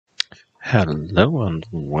Hello and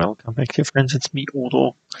welcome back, dear friends. It's me,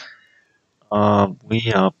 Odo.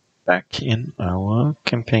 We are back in our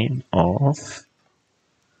campaign of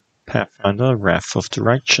Pathfinder: Wrath of the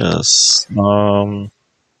Righteous.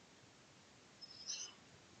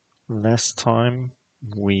 Last time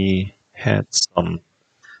we had some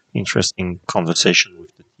interesting conversation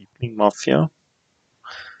with the Tiefling Mafia.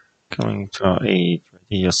 Coming to our aid,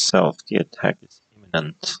 ready yourself. The attack is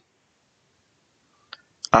imminent.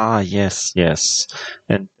 Ah, yes.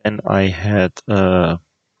 And then I had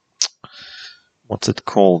what's it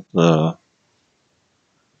called?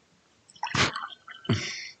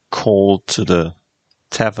 Call to the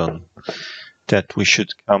tavern that we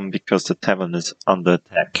should come because the tavern is under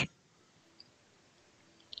attack.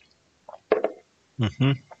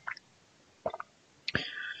 Mm-hmm.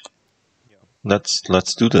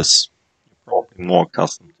 Let's do this. You're probably more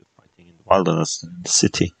accustomed to fighting in the wilderness than in the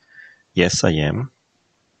city. Yes, I am.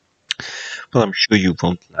 But I'm sure you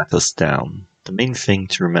won't let us down. The main thing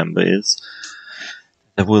to remember is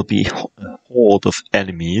there will be a horde of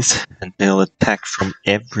enemies and they'll attack from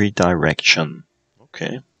every direction.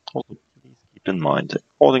 Okay. Also, please keep in mind,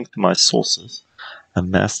 according to my sources, a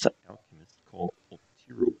master alchemist called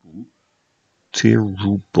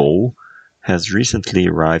Tirubo has recently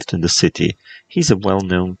arrived in the city. He's a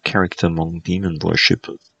well-known character among demon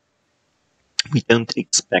worshippers. We don't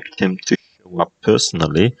expect him to show up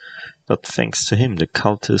personally, but thanks to him the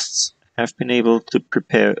cultists have been able to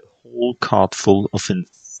prepare a whole cart full of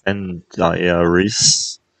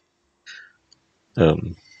incendiaries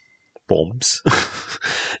bombs.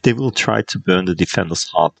 They will try to burn the defenders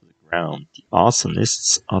hard to the ground. The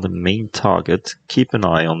arsonists are the main target. Keep an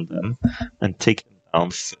eye on them and take them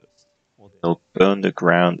down first, or they'll burn the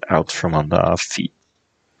ground out from under our feet.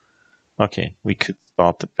 Okay, we could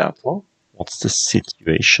start the battle. What's the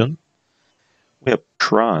situation? We are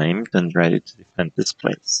primed and ready to defend this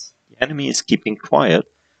place. The enemy is keeping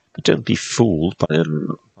quiet, but don't be fooled by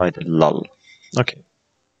the lull. Okay.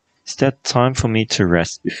 Is that time for me to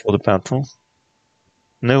rest before the battle?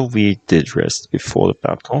 No, we did rest before the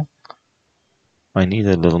battle. I need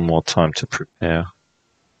a little more time to prepare.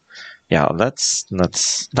 Yeah, let's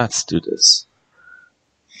do this.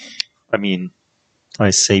 I mean, I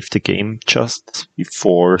saved the game just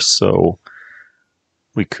before, so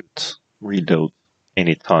we could reload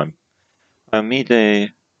anytime. May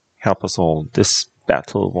they help us all. This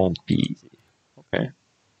battle won't be easy. Okay.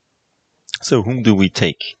 So whom do we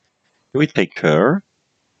take? Do we take her?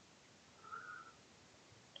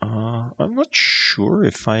 I'm not sure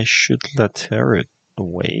if I should let her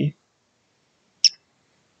away.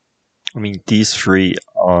 I mean, these three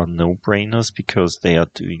are no-brainers because they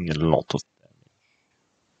are doing a lot of damage.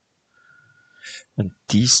 And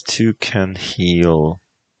these two can heal.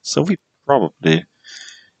 So we probably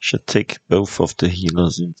should take both of the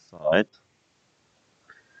healers inside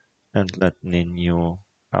and let Nino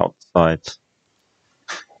outside.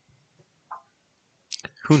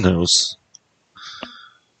 Who knows?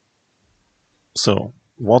 So,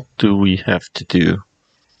 what do we have to do?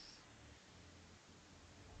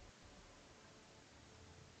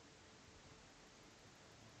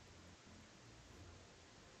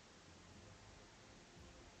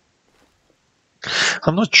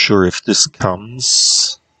 I'm not sure if this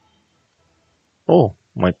comes... Oh,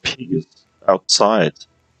 my pig is outside.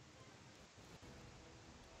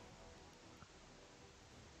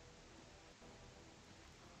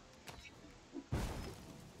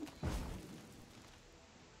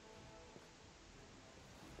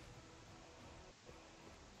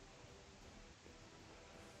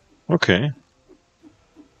 Okay.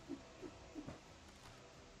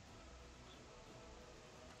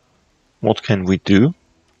 What can we do?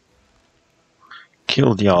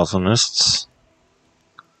 Kill the arsonists.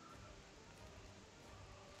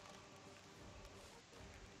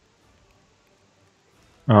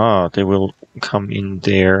 Ah, they will come in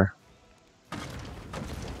there.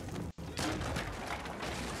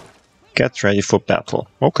 Get ready for battle.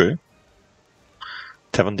 Okay.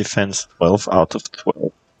 Tavern defense 12 out of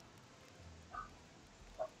 12.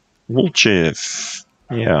 Wolchif.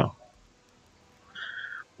 Yeah.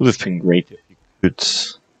 Would have been great if you could...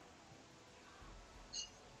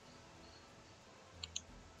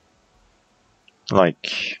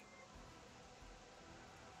 like...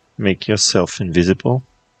 make yourself invisible.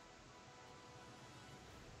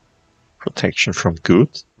 Protection from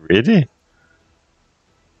good? Really?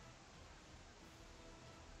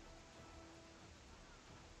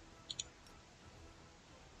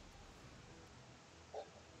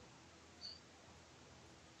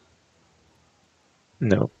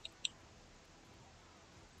 No.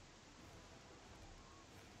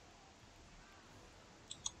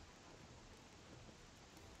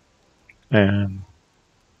 And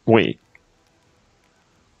wait,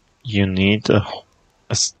 you need a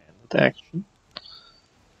standard action?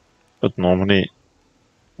 But normally,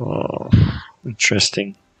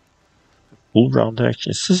 interesting. Full round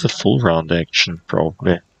action. Is this a full round action?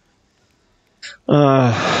 Probably.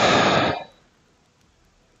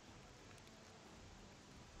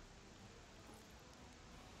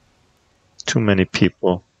 Too many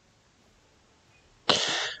people.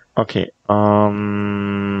 Okay.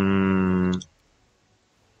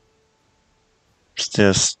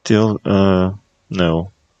 There's still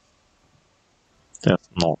no. There's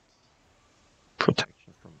not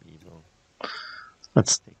protection from evil.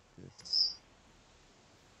 Let's take this.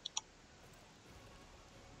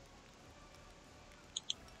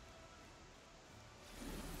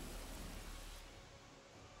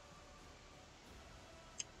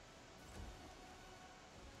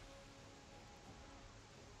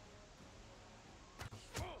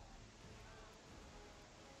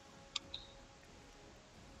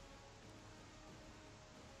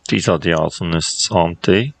 These are the arsonists, aren't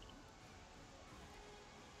they?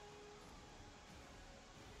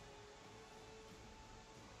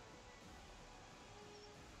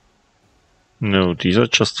 No, these are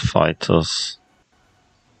just fighters.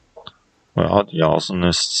 Where are the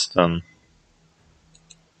arsonists then?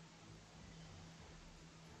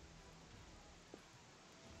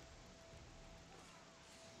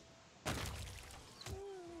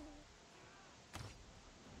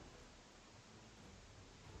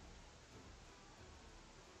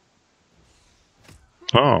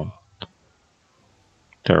 Oh.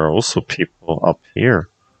 There are also people up here.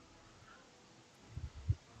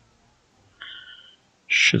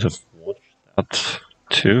 Should have watched that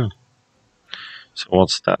too. So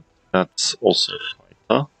what's that? That's also a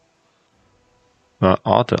fighter. Where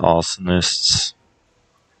are the arsonists?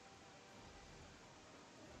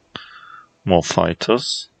 More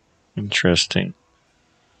fighters? Interesting.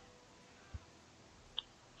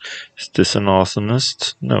 Is this an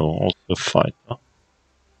arsonist? No, also a fighter.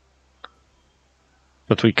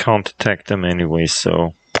 But we can't attack them anyway,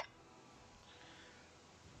 so...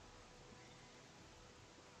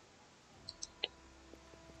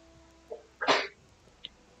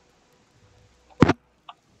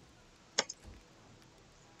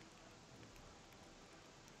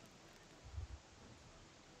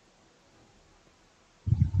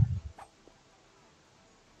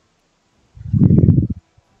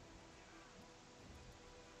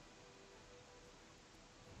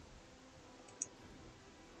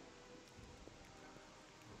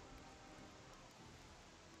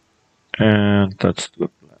 And let's do a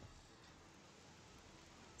plan.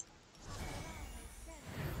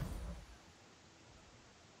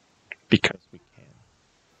 Because we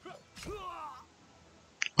can.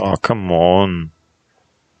 Oh, come on.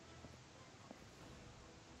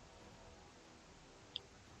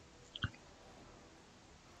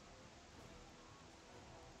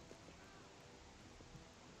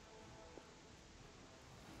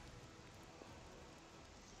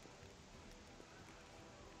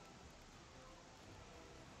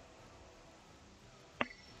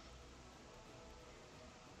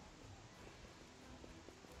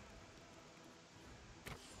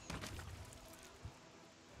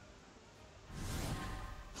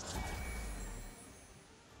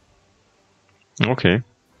 Okay.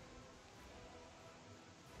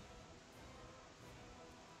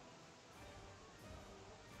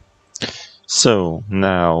 So,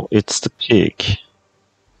 now it's the pig.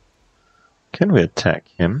 Can we attack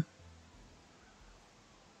him?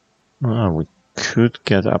 We could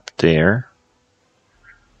get up there.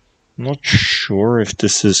 Not sure if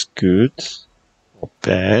this is good or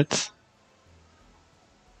bad.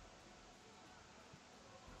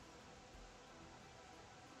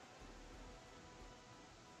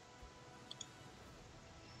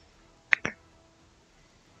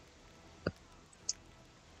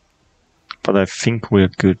 But I think we're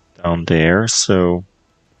good down there, so...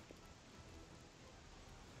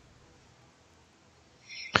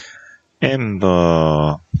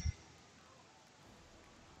 Ember!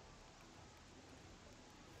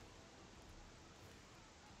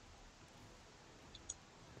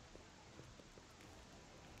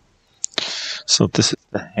 So this is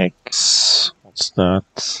the hex. What's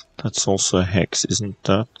that? That's also a hex, isn't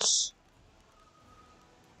that?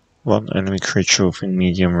 One enemy creature within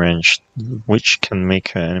medium range, which can make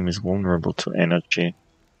her enemies vulnerable to energy.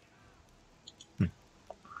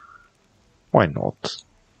 Why not?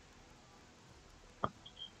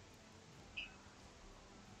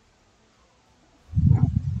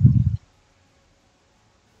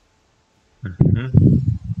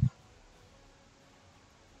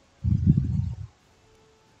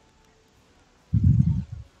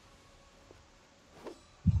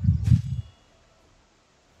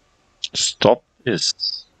 Stop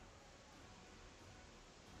this.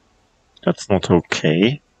 That's not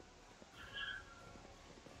okay.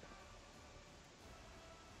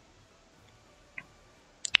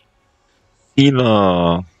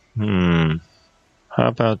 Ela, how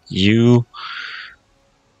about you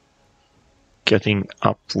getting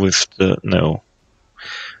up with the... No.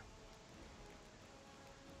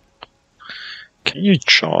 Can you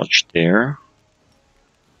charge there?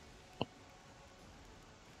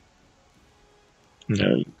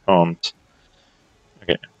 No, you can't.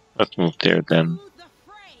 Okay, let's move there then.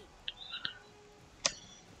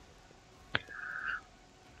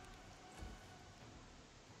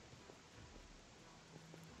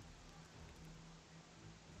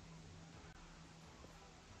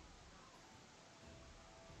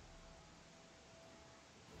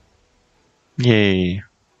 Yay.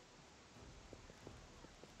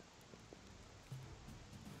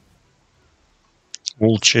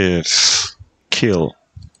 Wolchif. Kill.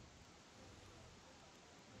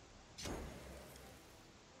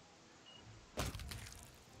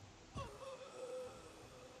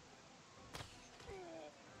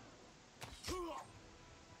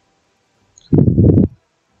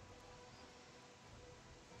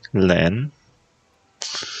 Len.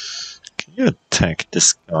 Can you attack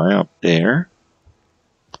this guy up there?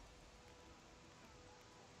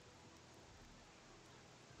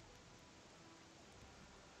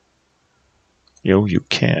 Yo, you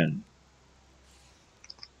can.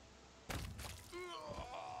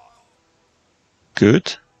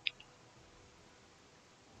 Good.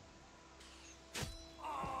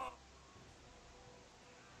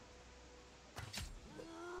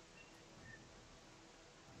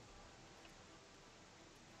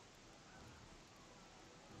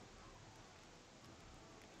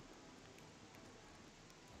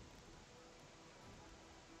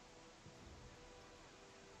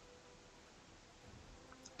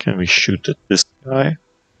 Can we shoot at this guy?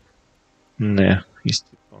 Nah, he's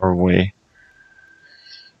too far away.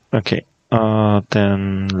 Okay,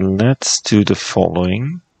 then let's do the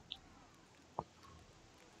following.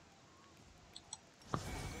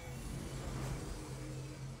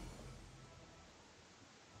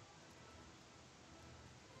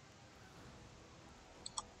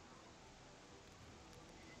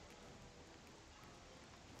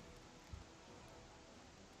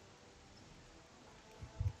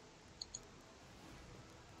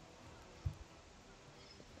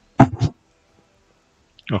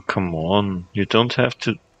 Oh, come on. You don't have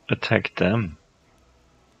to attack them.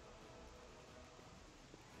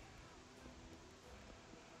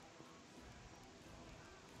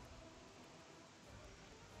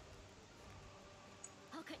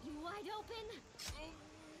 I'll cut you wide open.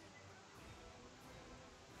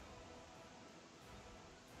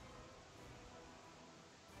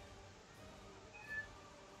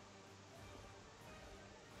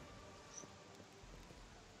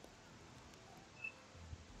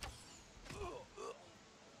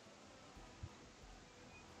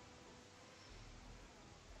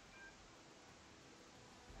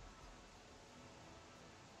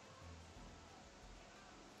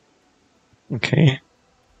 Okay.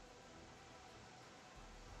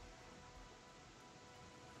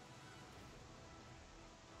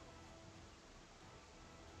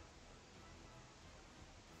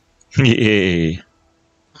 Yay.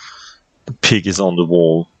 The pig is on the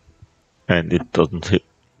wall. And it doesn't hit.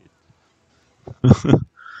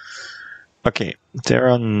 Okay,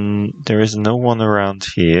 there is no one around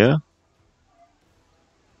here.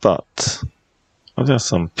 But... are there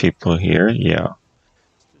some people here? Yeah.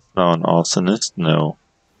 Now an arsonist? No.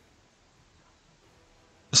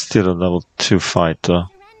 Still a level 2 fighter.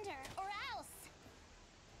 Surrender or else.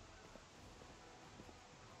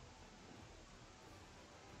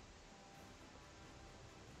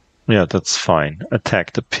 Yeah, that's fine.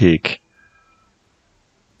 Attack the pig.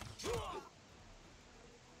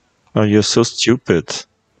 Oh, you're so stupid.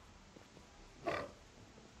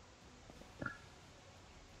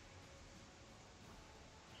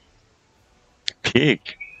 Pig,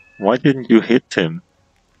 why didn't you hit him?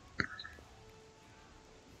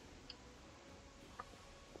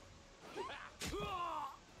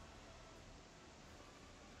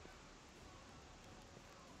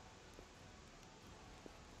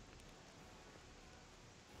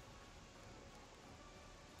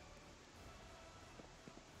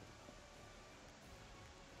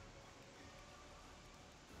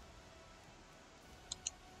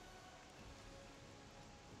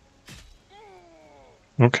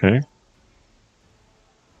 Okay.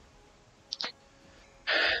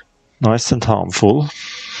 Nice and harmful.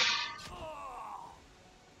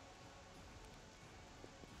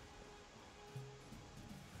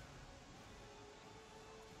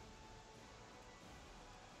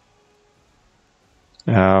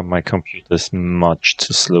 My computer is much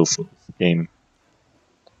too slow for this game.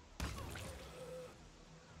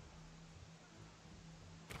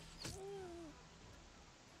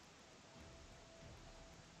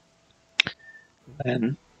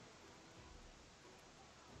 Then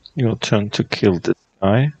your turn to kill this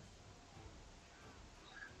guy.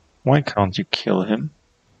 Why can't you kill him?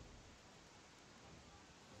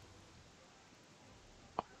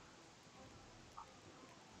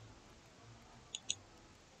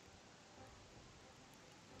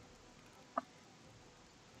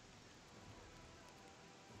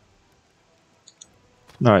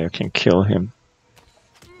 Now you can kill him.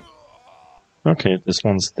 Okay, this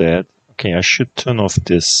one's dead. Okay, I should turn off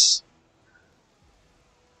this.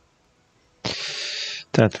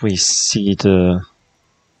 That we see the...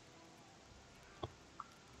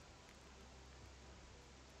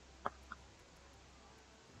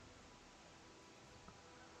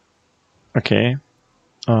 Okay.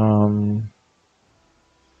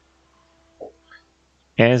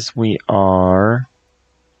 As we are...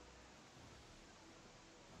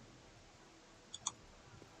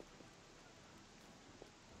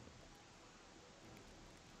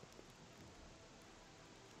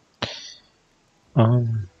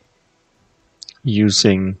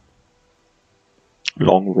 using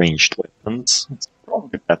long-ranged weapons, it's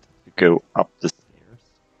probably better to go up the stairs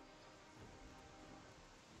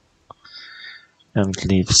and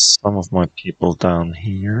leave some of my people down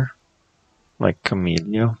here, like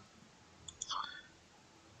Camellia.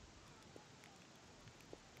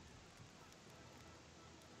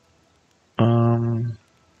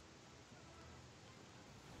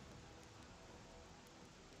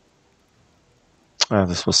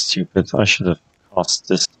 This was stupid. I should have cast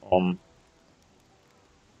this on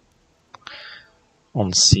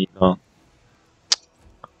Cena.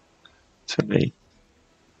 Too late.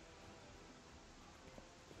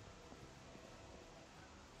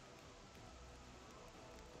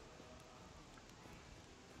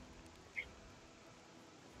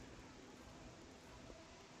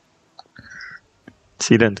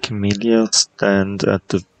 Cena and Camellia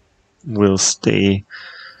will stay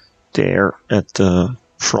there at the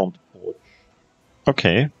front porch.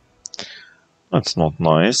 Okay. That's not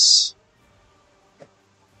nice.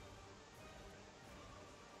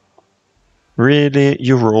 Really?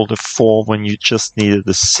 You rolled a 4 when you just needed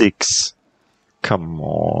a 6? Come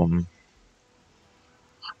on.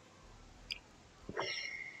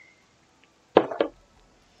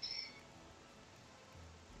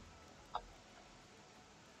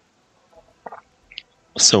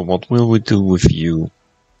 So what will we do with you?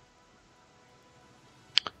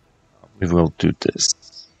 We will do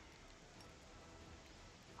this.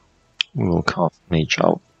 We will cast Mage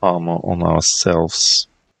Armor on ourselves.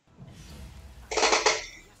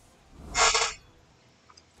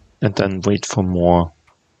 And then wait for more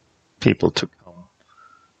people to come.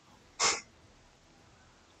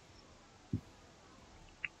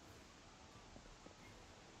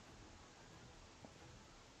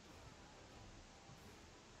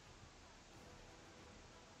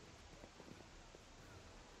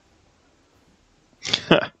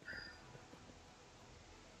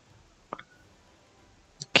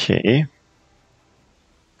 Okay.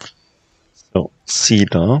 So,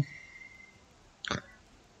 Cedar,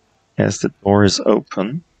 as the door is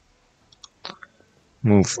open,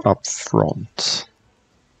 move up front.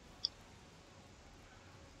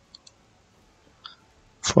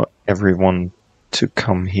 For everyone to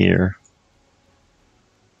come here.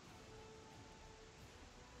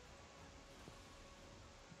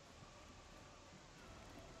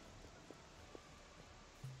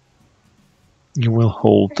 You will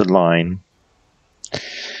hold the line.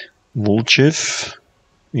 Woljif,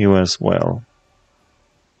 you as well.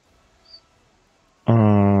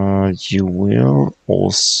 You will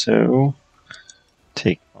also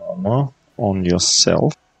take armor on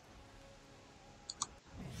yourself.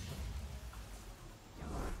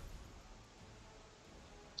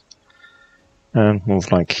 And move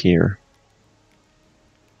like here.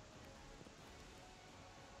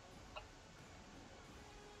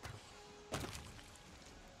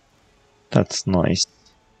 That's nice.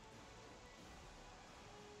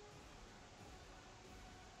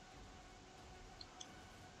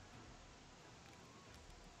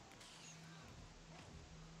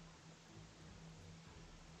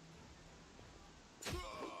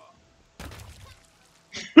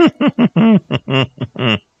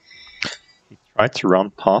 He tried to run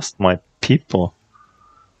past my people.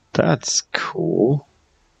 That's cool.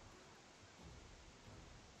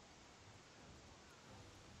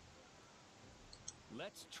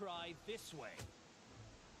 Let's try this way.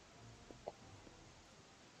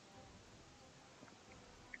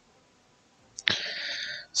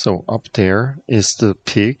 So up there is the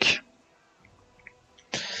pig.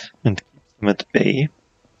 And keeps them at bay,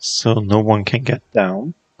 so no one can get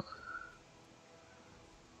down.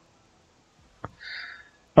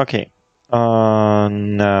 Okay.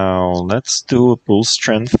 Now let's do a bull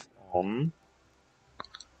strength on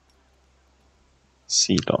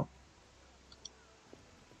Cedar.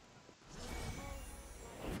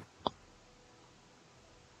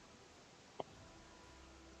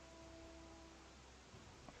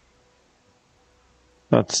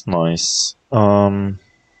 That's nice.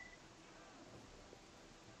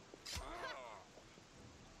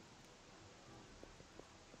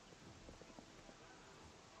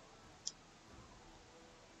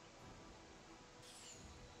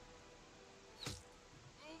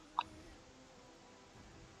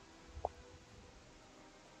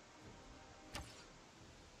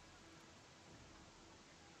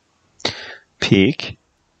 Pig,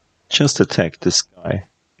 just attack this guy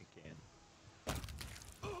again.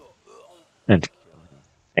 And kill him.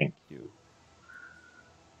 Thank you.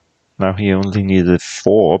 Now he only needed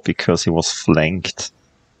 4 because he was flanked.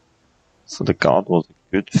 So the guard was a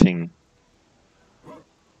good thing.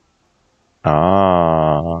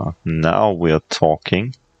 Ah, now we're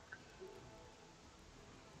talking.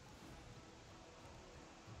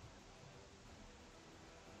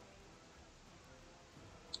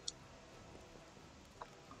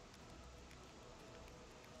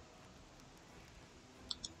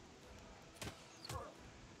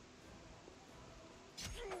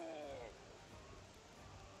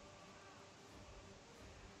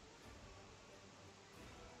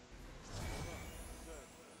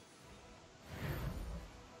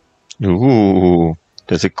 Ooh,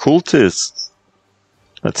 there's a cultist.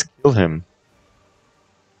 Let's kill him.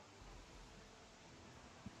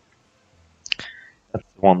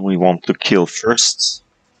 That's the one we want to kill first.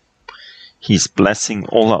 He's blessing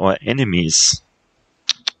all our enemies.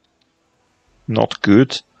 Not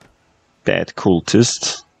good. Bad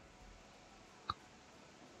cultist.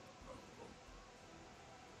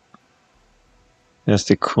 There's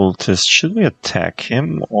the cultist. Should we attack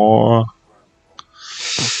him or...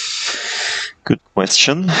 Good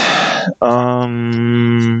question.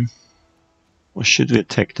 Or should we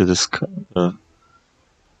attack the discover?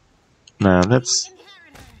 Nah, let's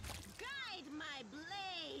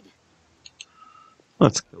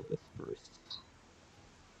go this first.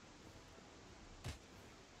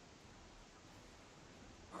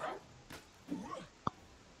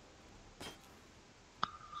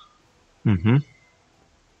 Mm-hmm.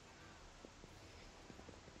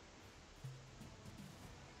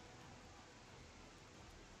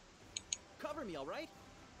 Cover me, all right?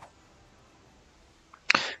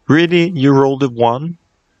 Really? You rolled a 1?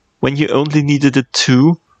 When you only needed a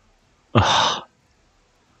 2? Ugh.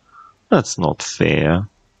 That's not fair.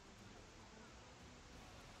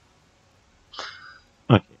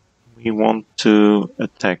 Okay. We want to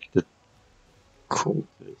attack the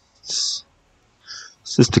cultists.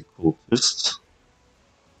 Is this the cultist?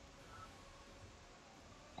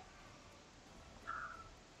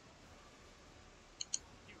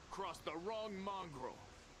 You crossed the wrong mongrel.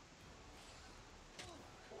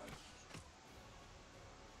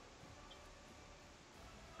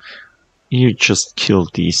 You just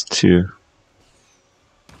killed these 2.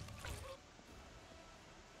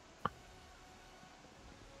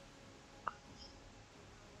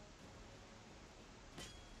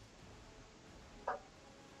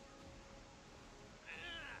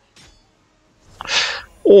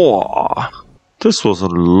 Oh, this was a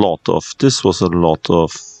lot of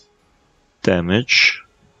damage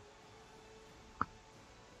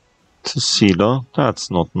to Sealer. That's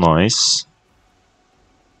not nice.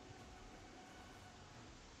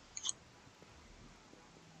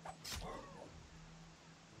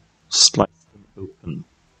 Slice them open.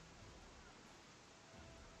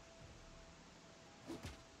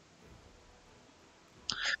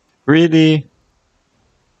 Really?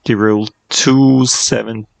 They rolled 2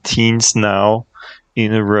 17s now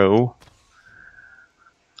in a row.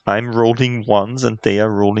 I'm rolling 1s and they are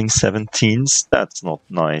rolling 17s. That's not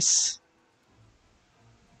nice.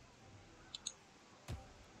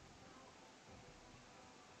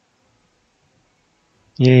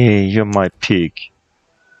 Yay, you're my pig.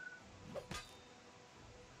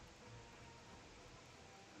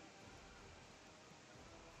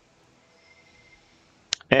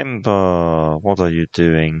 Ember, what are you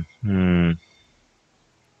doing? I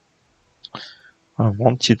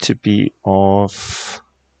want you to be off.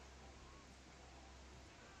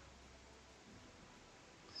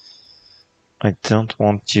 I don't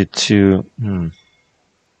want you to...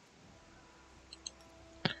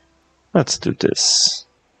 Let's do this.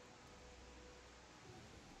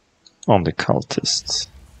 on the cultists.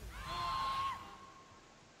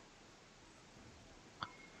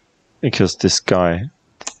 Because this guy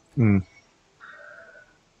did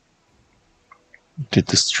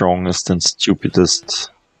the strongest and stupidest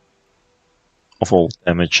of all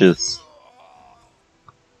damages.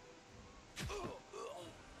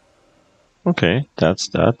 Okay, that's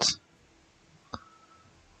that.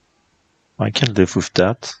 I can live with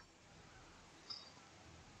that.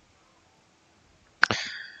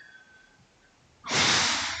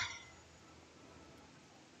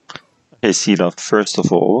 Okay, Sila, first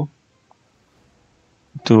of all,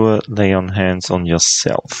 do a lay on hands on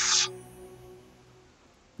yourself.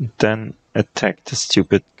 Then attack the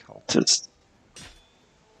stupid cultist.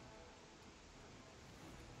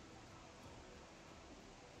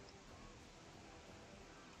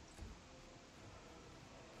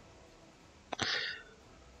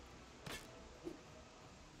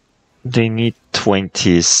 They need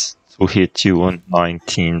 20s to hit you on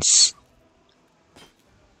 19s.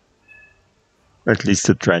 At least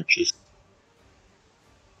the dredges.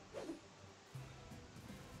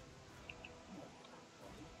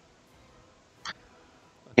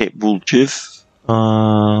 Okay, Buljiv.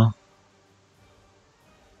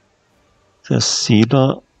 The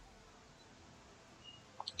Sealer.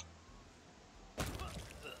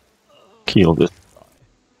 Kill this guy.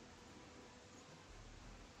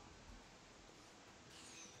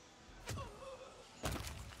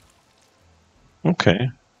 Okay.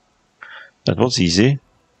 That was easy.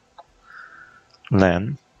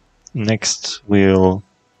 Lan. Next we'll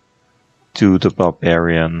do the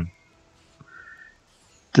Barbarian.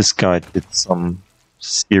 This guy did some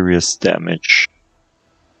serious damage.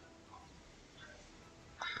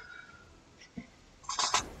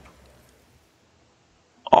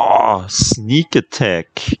 Oh, sneak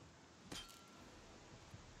attack.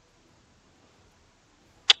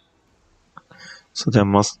 So there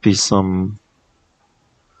must be some...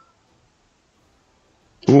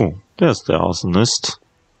 Oh, there's the arsonist.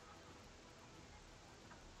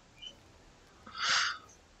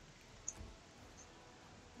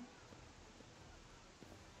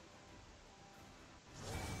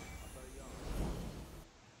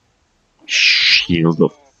 Shield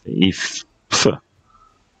of Faith.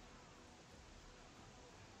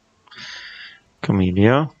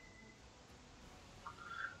 Camellia.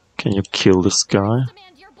 Can you kill this guy?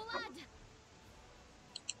 Demand your blood.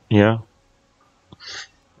 Yeah.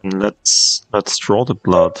 And let's draw the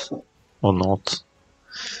blood. Or not.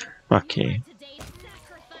 Okay. Today's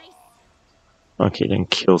sacrifice. Okay, then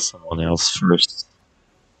kill someone else first.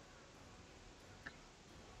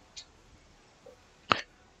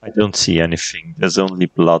 I don't see anything. There's only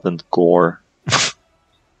blood and gore.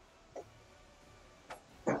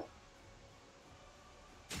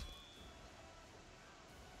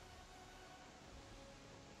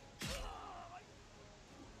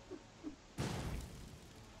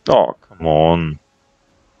 Oh, come on.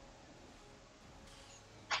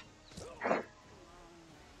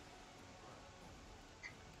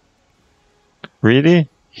 Really?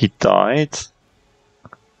 He died?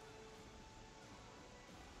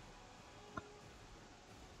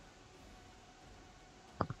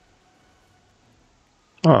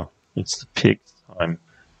 Oh, it's the pig's time.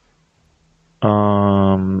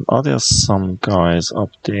 Are there some guys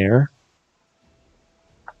up there?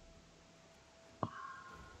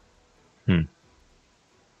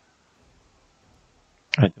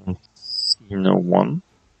 I don't see no one.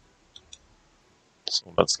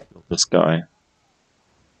 So let's kill this guy.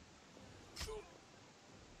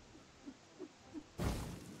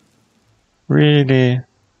 Really?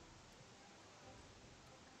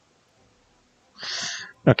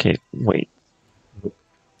 Okay, wait. Look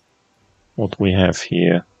what we have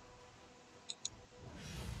here.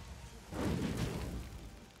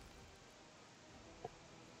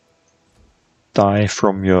 Die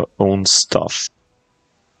from your own stuff.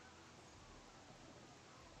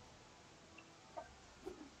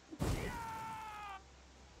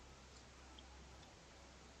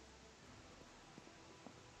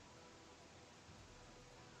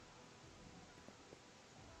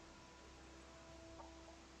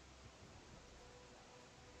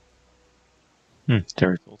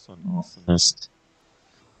 There is also an arsonist.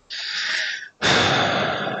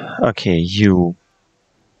 Okay, you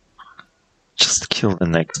just kill the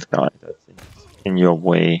next guy that's in your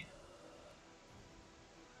way.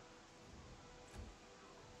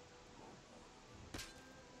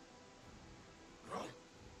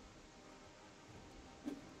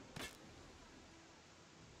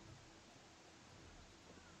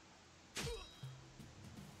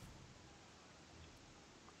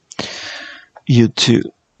 You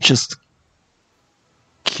two just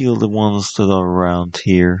kill the ones that are around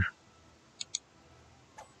here.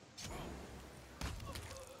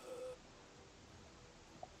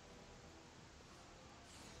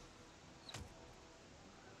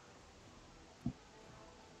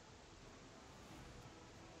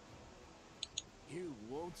 You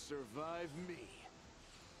won't survive me.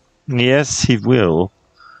 Yes, he will.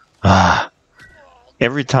 Ah.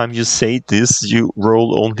 Every time you say this, you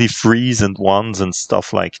roll only 3s and 1s and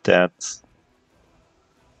stuff like that.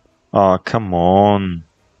 Ah, come on.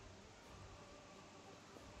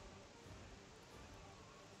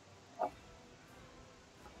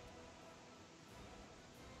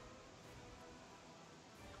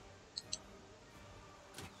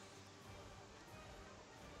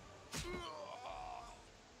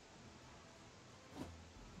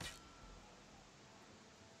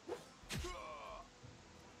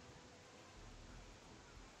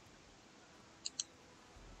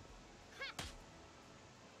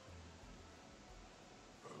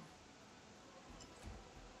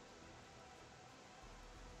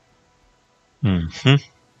 Mm-hmm.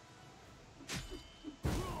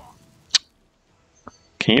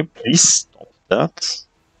 Can you please stop that?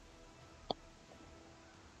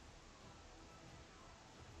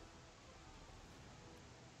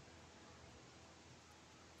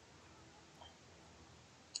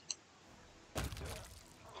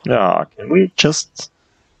 Yeah, can we just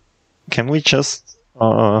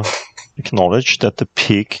acknowledge that the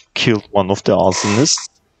pig killed one of the arsonists?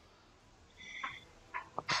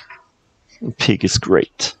 The pig is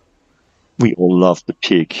great. We all love the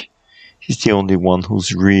pig. He's the only one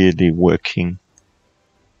who's really working.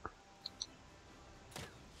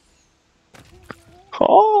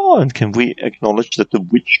 Oh, and can we acknowledge that the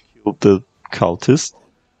witch killed the cultist?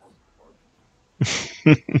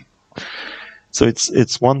 So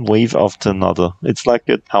it's one wave after another. It's like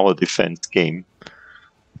a tower defense game.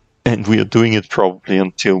 And we are doing it probably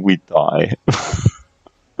until we die.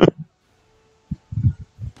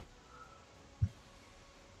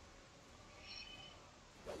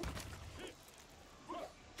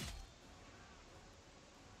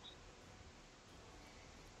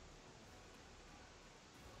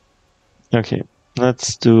 Okay,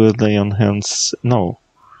 let's do a lay on hands. No.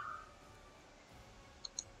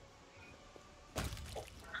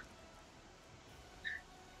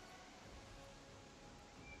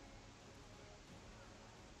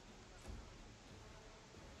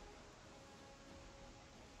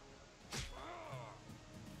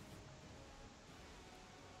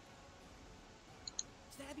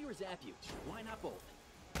 Stab you or zap you? Why not both?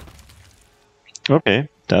 Okay,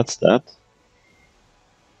 that's that.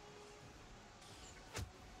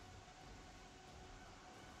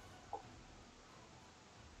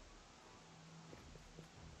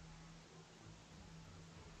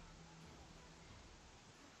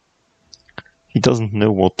 He doesn't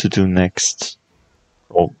know what to do next.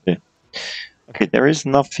 Probably. Okay, there is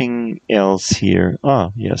nothing else here.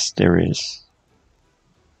 Ah, yes, there is.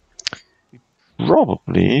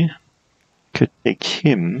 Probably could take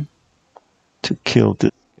him to kill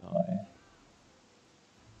this guy.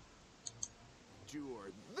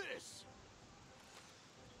 Endure this.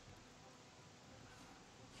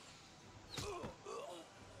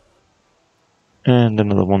 And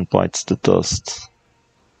another one bites the dust.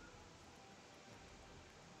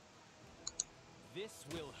 This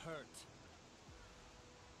will hurt.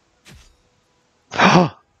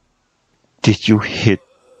 Did you hit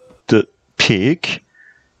the pig?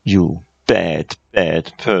 You bad,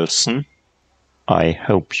 bad person. I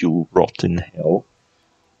hope you rot in hell.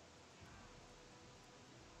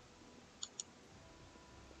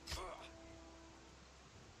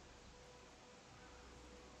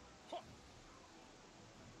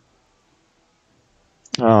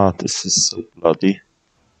 Ah, this is so bloody.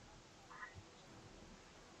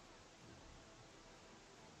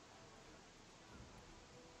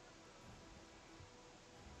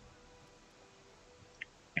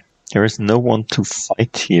 There is no one to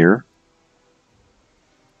fight here.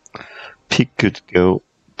 Pig could go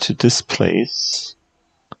to this place.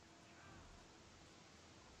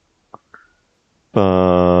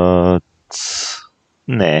 But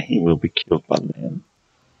nah, he will be killed by man.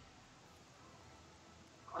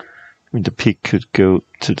 I mean, the pig could go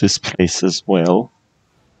to this place as well.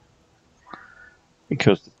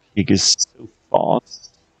 Because the pig is so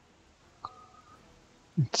fast.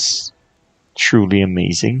 It's truly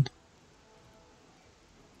amazing.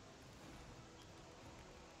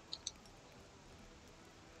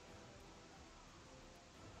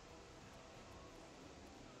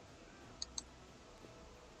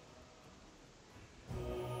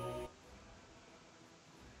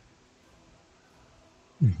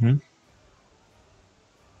 Mm-hmm.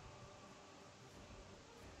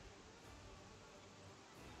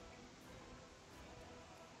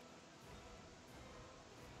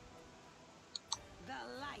 The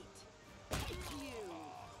light. Take you.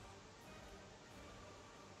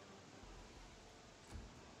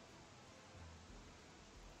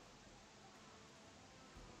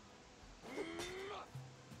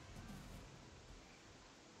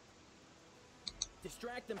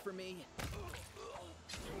 Distract them for me.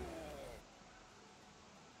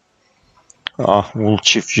 Ah,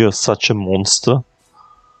 Woolchief, you're such a monster.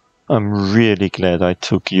 I'm really glad I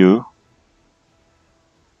took you.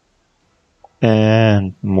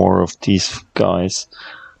 And more of these guys.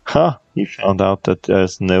 Ha! He found out that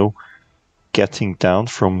there's no getting down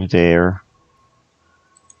from there.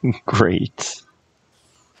 Great.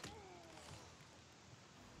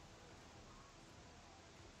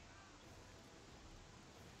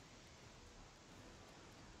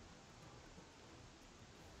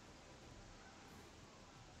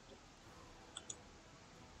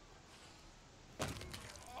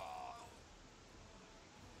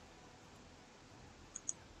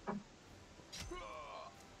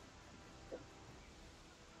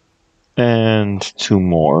 And 2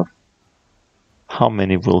 more. How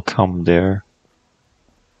many will come there?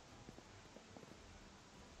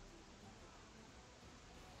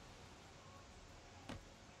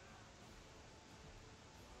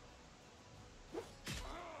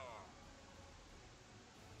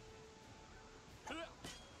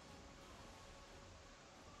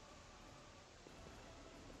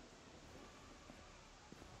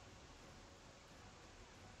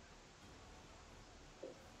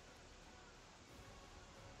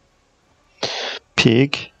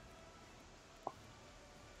 Pig?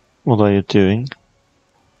 What are you doing?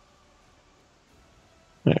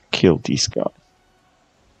 Yeah, kill these guys.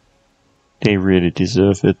 They really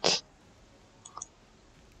deserve it.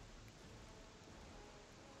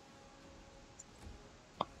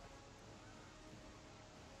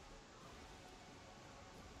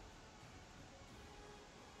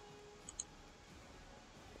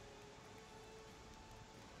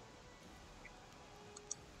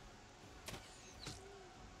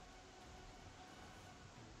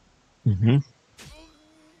 Mm-hmm.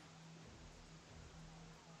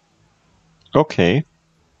 Okay.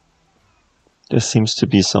 There seems to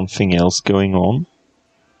be something else going on.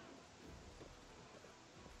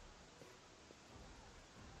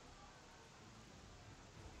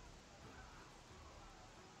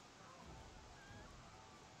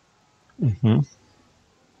 Mm-hmm.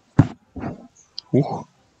 Ooh.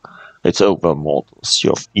 It's over, mortals.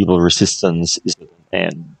 Your feeble resistance is at an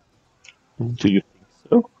end. Do you think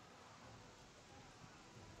so?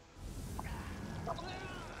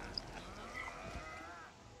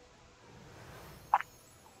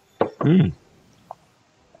 Hmm.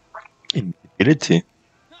 Invisibility.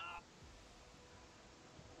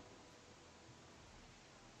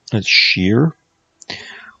 That's sheer.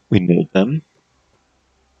 We know them.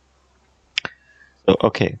 So,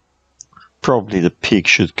 okay. Probably the pig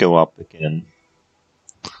should go up again.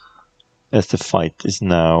 As the fight is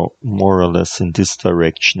now more or less in this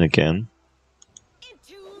direction again.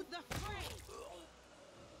 Into the fray.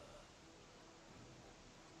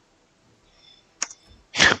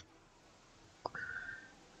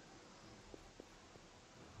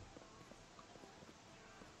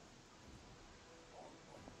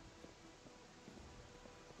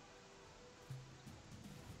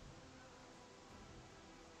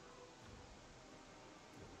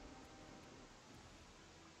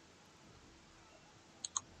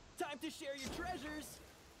 Time to share your treasures.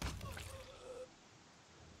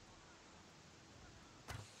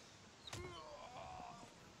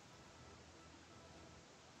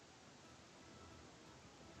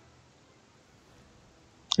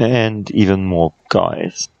 And even more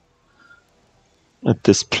guys at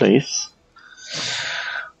this place.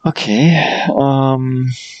 Okay,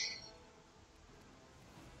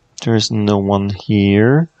 there's no one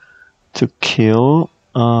here to kill.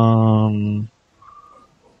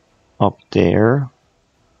 Up there.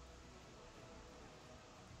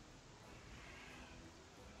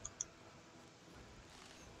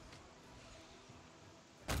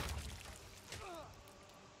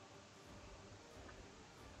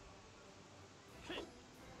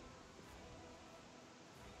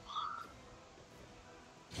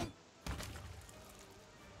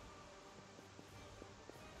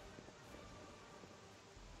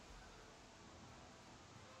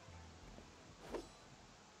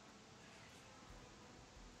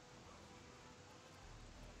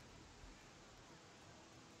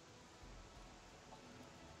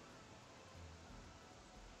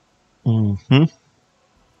 Mm-hmm.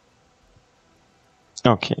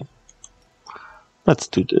 Okay. Let's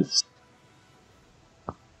do this.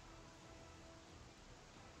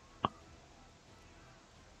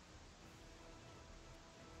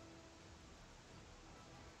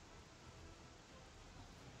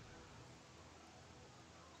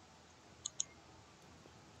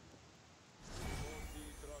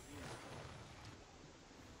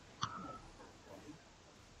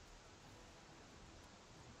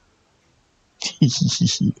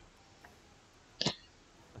 Is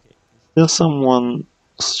there someone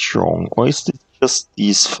strong, or is it just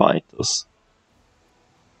these fighters?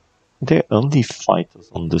 There are only fighters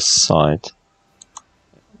on this side.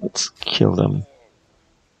 Let's kill them.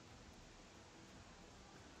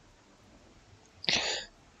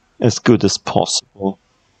 As good as possible.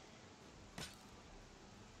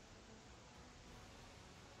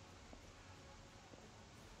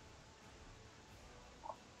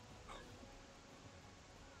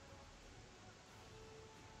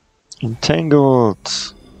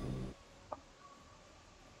 Entangled!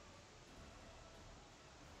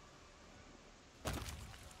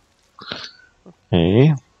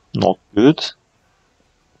 Okay, not good.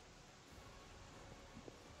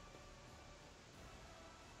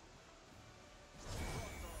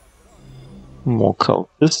 More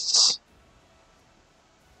cultists.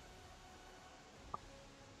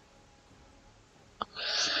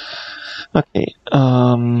 Okay,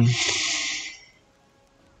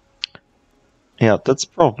 yeah, that's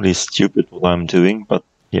probably stupid what I'm doing, but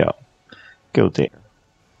yeah, go there.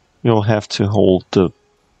 You'll have to hold the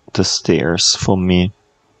stairs for me.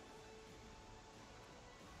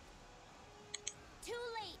 Too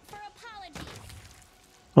late for apologies.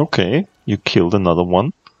 Okay, you killed another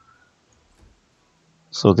one.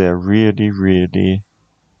 So they're really, really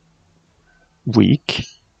weak.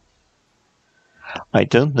 I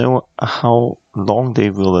don't know how long they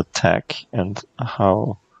will attack and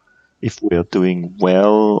how, if we are doing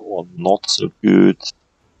well or not so good.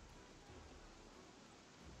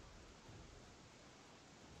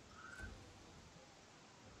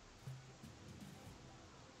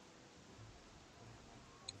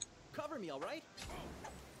 Cover me, alright?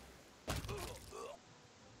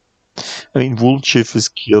 I mean, Woolchief is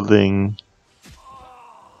killing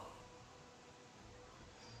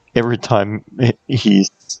every time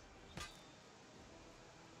he's...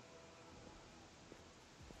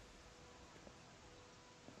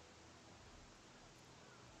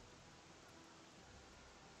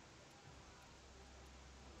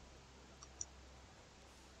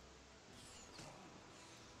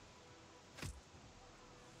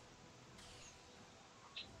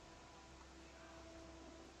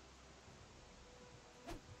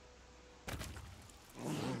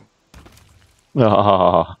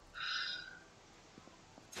 Ah,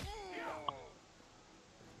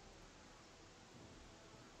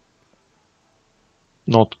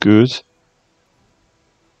 not good.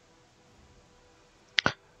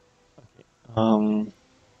 Um,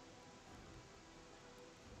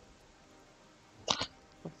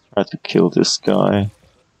 let's try to kill this guy.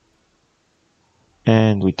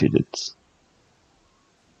 And we did it.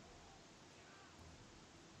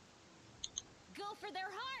 Go for their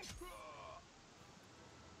hearts.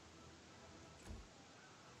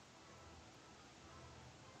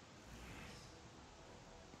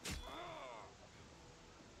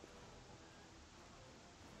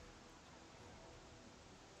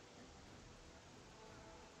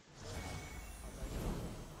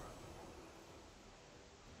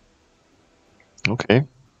 Okay.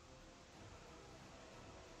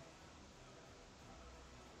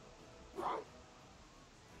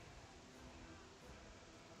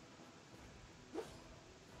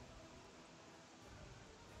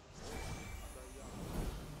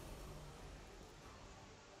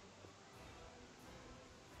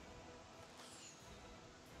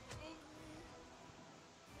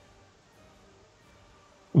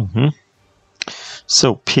 Mm-hmm.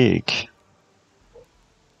 So, pig.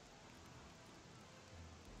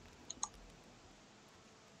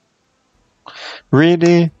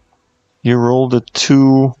 Really? You rolled a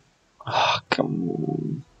 2? Ah, come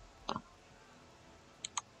on.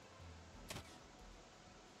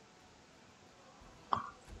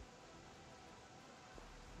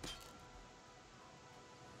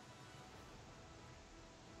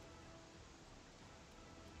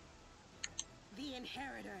 The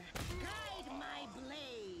inheritor. Guide my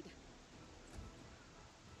blade.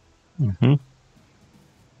 Mm-hmm.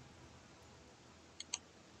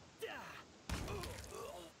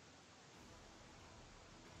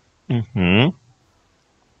 Mm-hmm.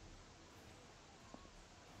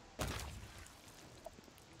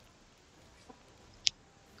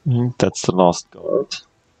 That's the last guard.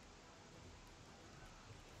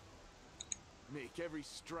 Make every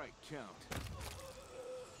strike count.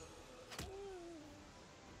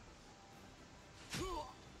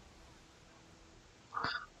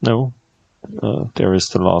 No, there is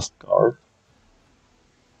the last guard.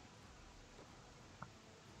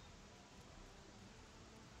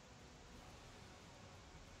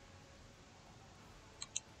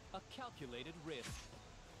 A calculated risk.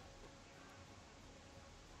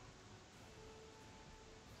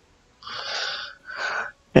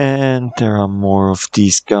 And there are more of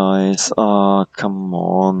these guys. Ah, come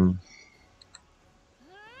on.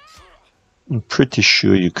 I'm pretty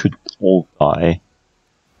sure you could all die.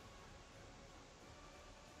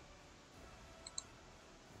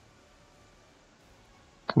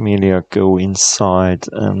 Camellia, go inside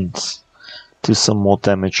and do some more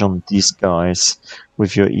damage on these guys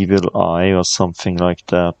with your evil eye or something like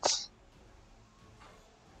that.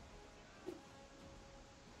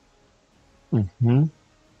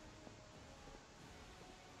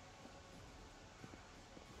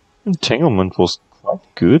 Entanglement was quite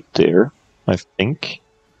good there, I think.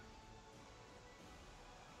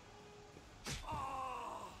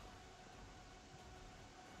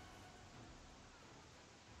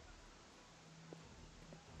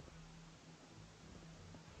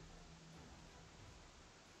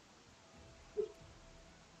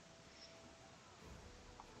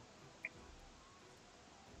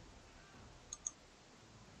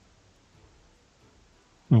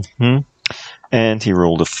 And he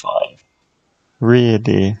rolled a 5.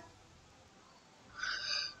 Really?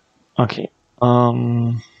 Okay.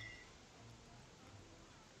 I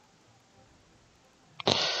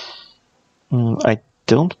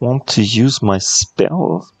don't want to use my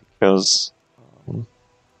spells because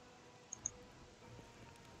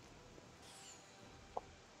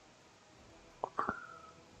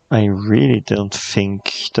I really don't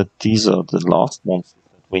think that these are the last monsters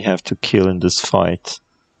that we have to kill in this fight.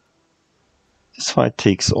 This fight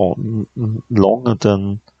takes on longer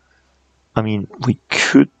than... I mean, we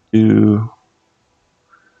could do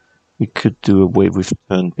away with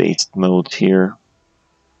turn-based mode here.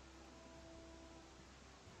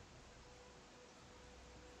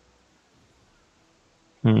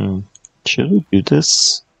 Should we do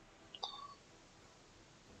this?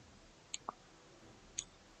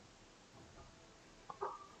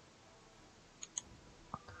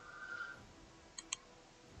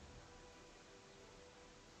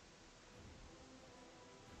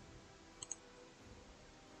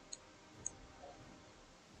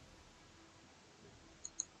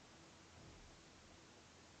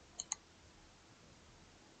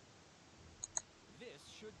 This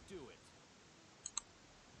should do it.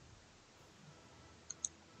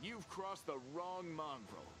 You've crossed the wrong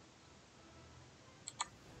mongrel.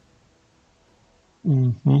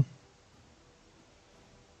 And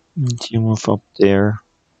you move up there.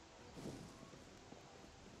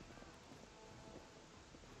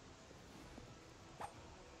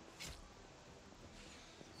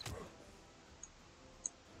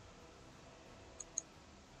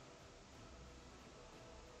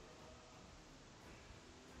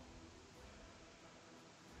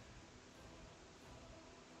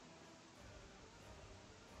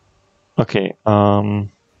 Okay,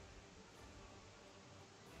 I'm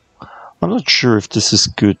not sure if this is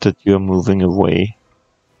good that you're moving away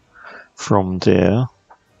from there.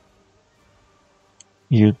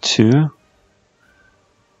 You two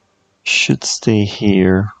should stay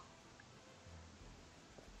here.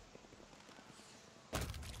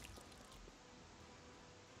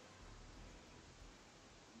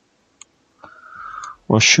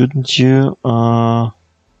 Or shouldn't you?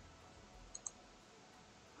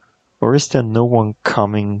 Or is there no one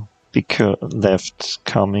coming left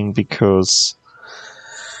coming because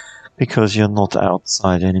you're not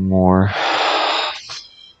outside anymore?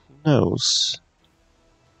 Who knows?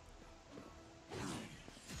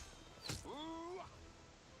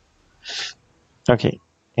 Okay,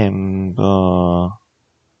 Ember.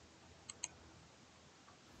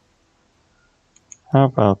 How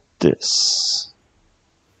about this?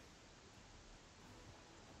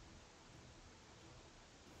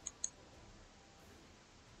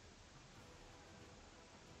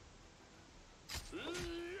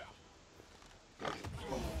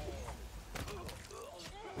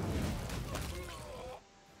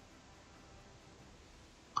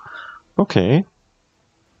 Okay.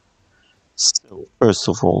 So, first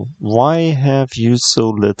of all, why have you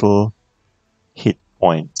so little hit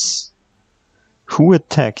points? Who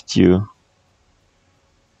attacked you?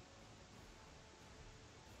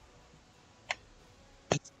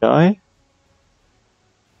 This guy?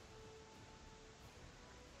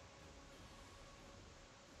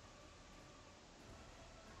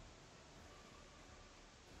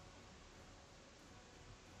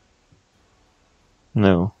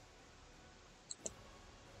 No.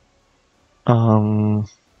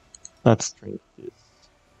 Let's drink this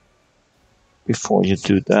before you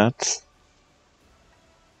do that.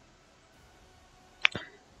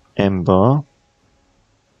 Ember.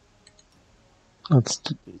 Let's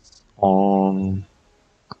do this on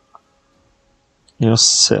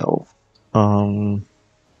yourself.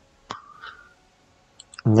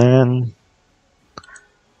 Then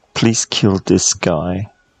please kill this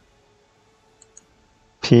guy.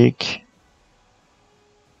 Pig.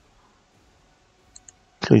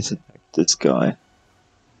 Please attack this guy.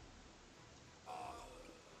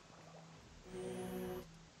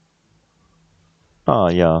 Ah,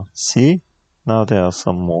 yeah. See? Now there are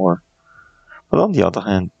some more. But on the other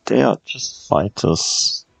hand, they are just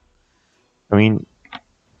fighters. I mean,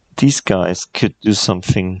 these guys could do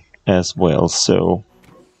something as well, so...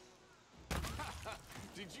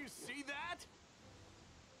 Did you see that?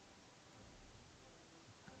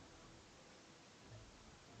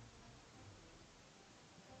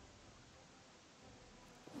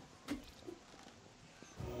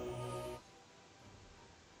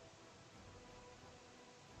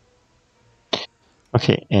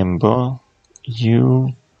 Okay, Ember,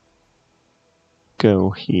 you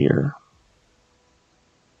go here.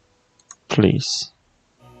 Please.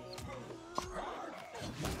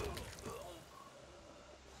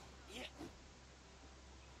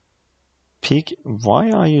 Pig,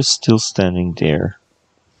 why are you still standing there?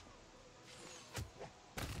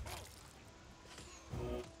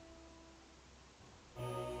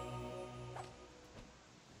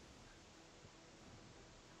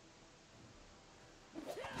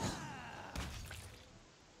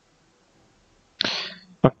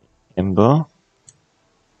 Okay, Ember,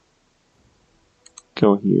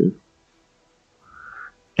 go here.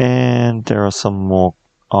 And there are some more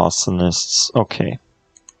arsonists. Okay.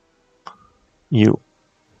 You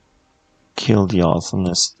kill the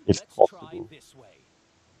arsonist if Let's try possible. this way.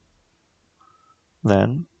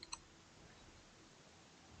 Then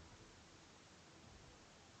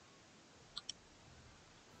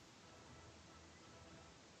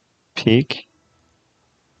Pig,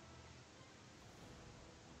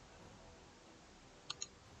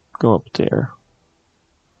 go up there.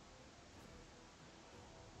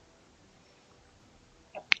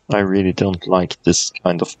 I really don't like this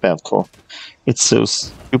kind of battle. It's so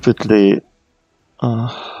stupidly...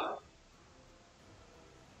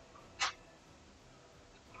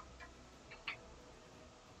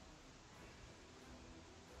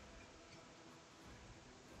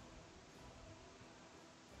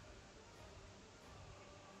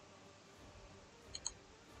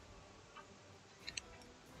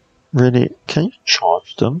 Really, can you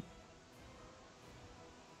charge them?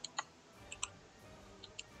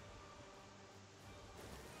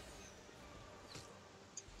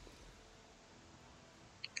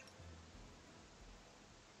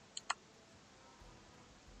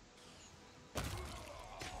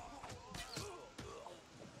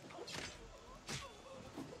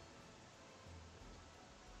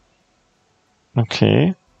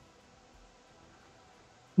 Okay.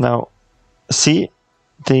 Now, see,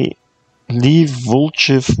 they leave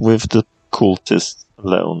Vulchiv with the cultist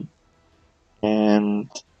alone. And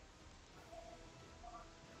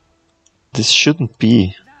this shouldn't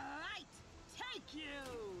be. The light take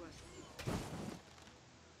you!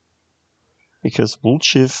 Because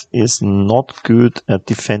Vulchiv is not good at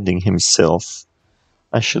defending himself.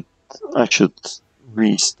 I should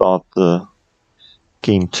restart the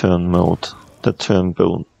game turn mode, the turn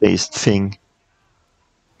based thing.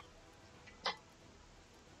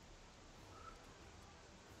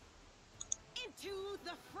 Into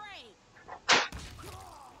the fray!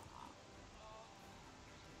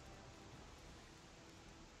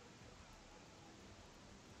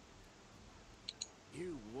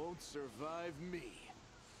 You won't survive me.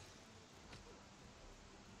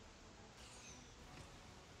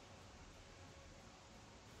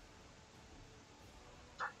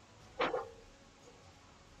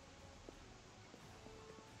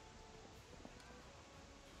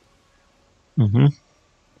 Mm-hmm.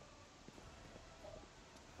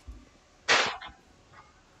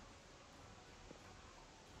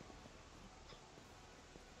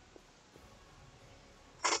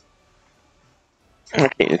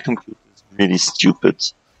 Okay, the computer is really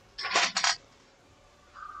stupid.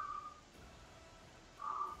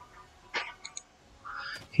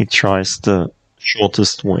 He tries the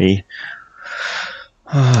shortest way.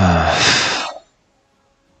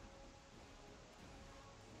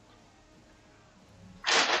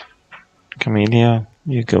 Camellia,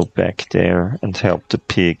 you go back there and help the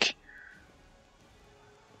pig.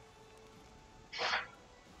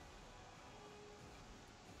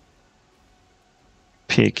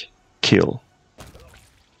 Pig, kill.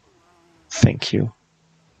 Thank you.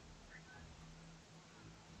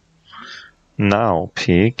 Now,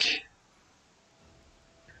 pig.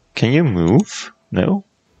 Can you move? No?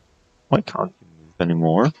 Why can't you move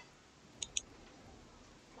anymore?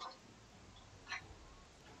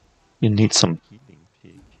 You need some healing,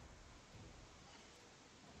 pig.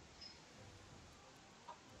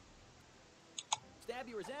 Stab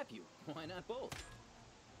you or zap you? Why not both?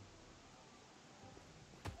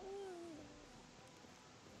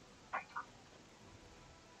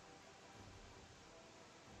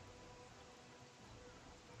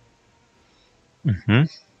 Mm-hmm.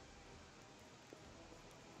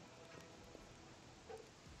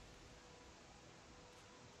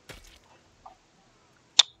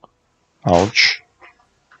 Ouch.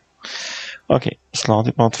 Okay, slide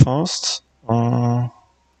about fast.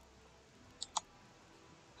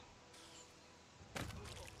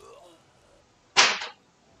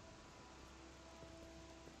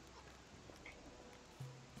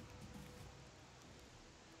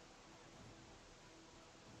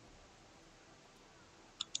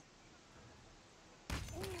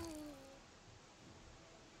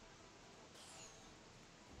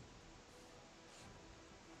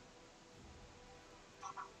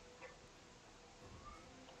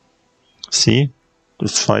 See?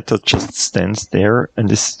 This fighter just stands there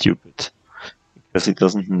and is stupid. Because he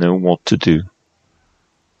doesn't know what to do.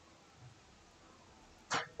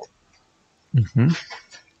 Mm-hmm.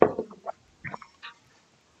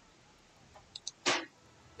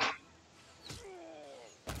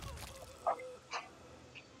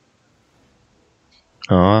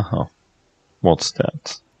 Uh-huh. What's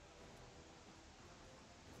that?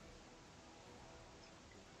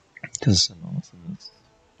 This is an awesomeness.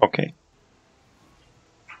 Okay.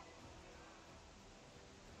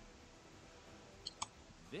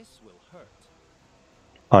 This will hurt.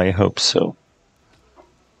 I hope so.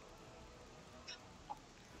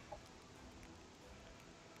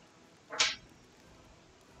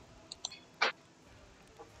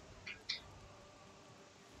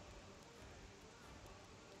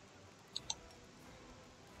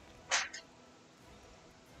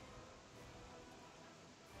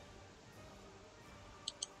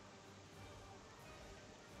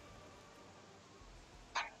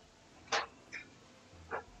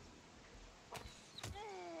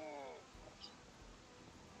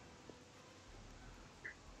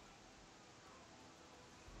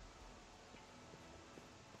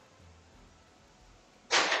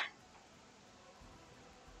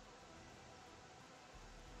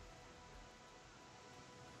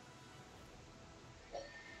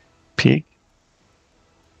 Pig.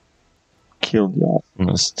 Kill the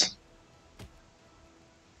alchemist.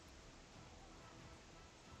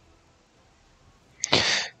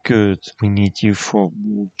 Good. We need you for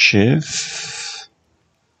Woolchief.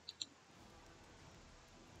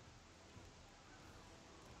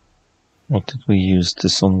 What did we use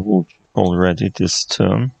this on Woolchief already this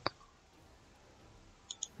turn?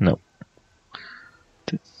 No.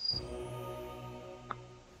 This.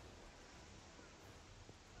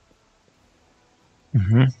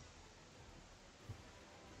 Mm-hmm.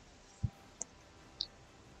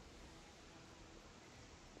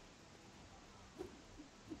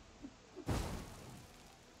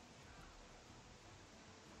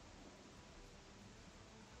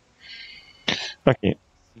 Okay.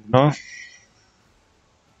 Now,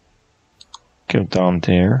 go down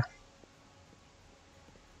there.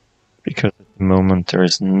 Because at the moment there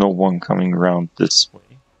is no one coming around this way.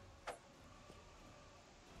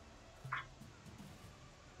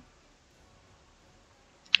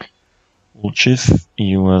 Woolchief,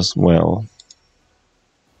 you as well.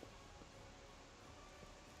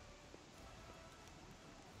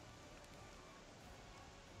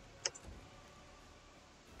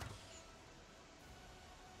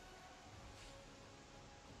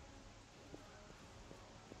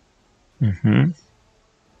 Mm-hmm.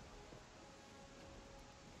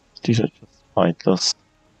 These are just fighters.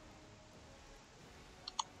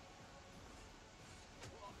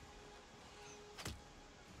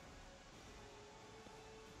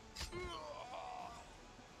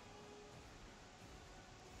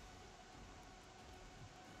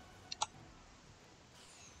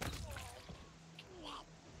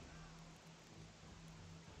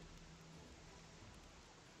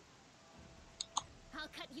 I'll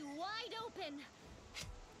cut you wide open.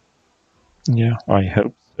 Yeah, I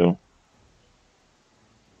hope so.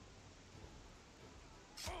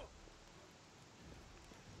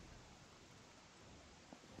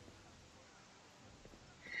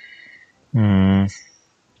 Hmm.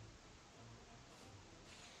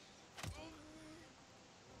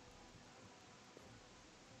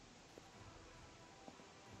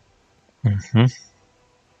 Mm-hmm.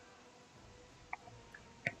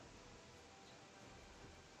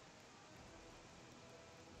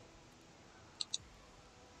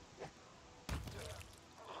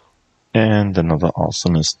 And another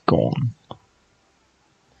arsonist gone.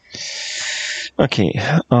 Okay,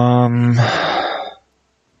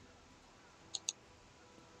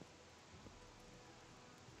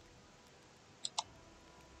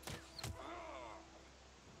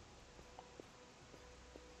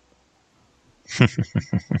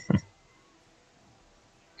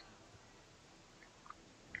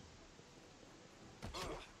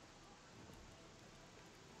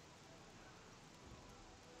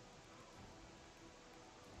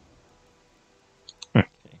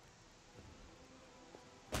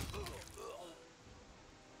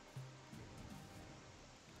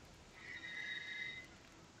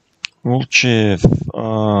 Wolchief,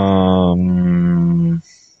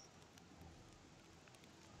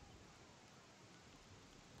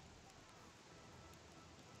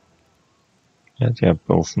 yeah, they are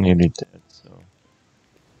both nearly dead, so.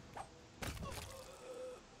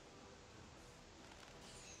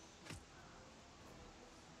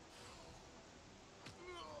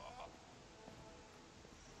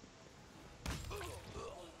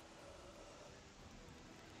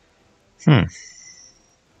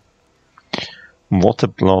 What a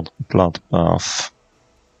bloodbath.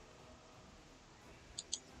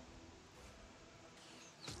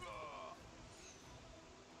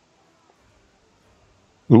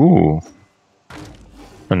 Ooh.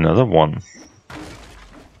 Another one.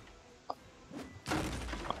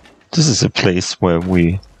 This is a place where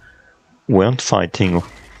we weren't fighting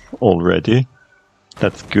already.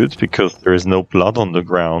 That's good, because there is no blood on the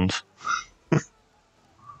ground.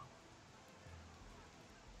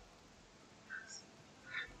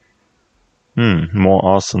 More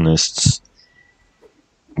arsonists.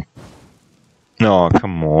 Oh,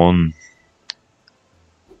 come on.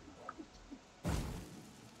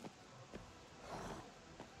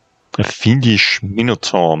 A fiendish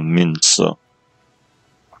minotaur mincer.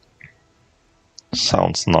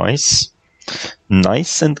 Sounds nice.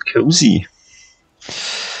 Nice and cozy.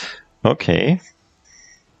 Okay.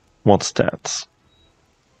 What's that?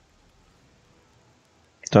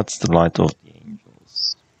 That's the light of the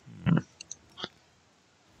angels.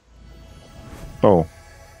 Oh.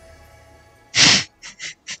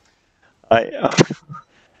 I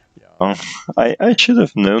should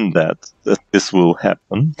have known that this will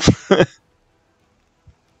happen.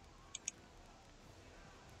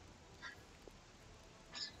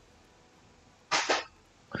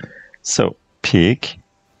 So, pig,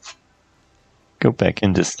 go back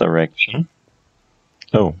in this direction.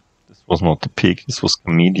 Oh, this was not the pig, this was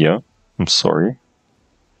Camelia. I'm sorry.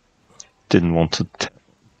 Didn't want to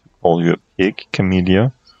call you a pig,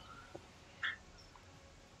 Camelia.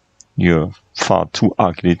 You're far too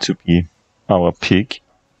ugly to be our pig.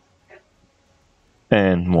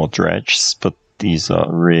 And more dredges, but these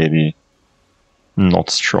are really not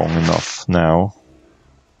strong enough now.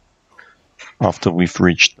 After we've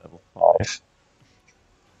reached level 5.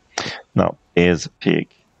 Now, there's a pig.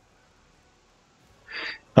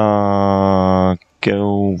 Go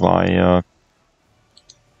via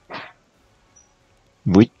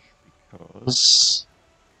which, because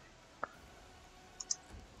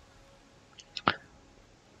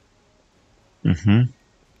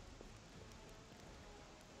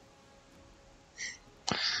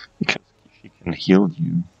because she can heal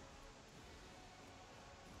you.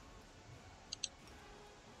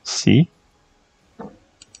 See?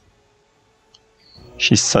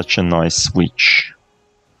 She's such a nice witch.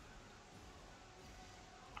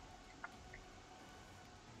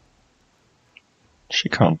 She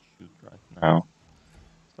can't shoot right now.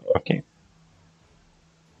 So, okay.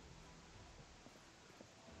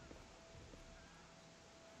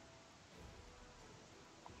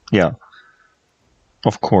 Yeah.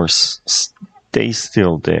 Of course. Stay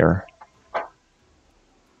still there.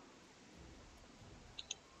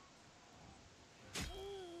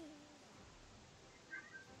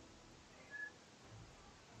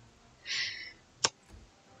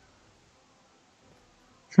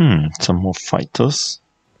 Some more fighters.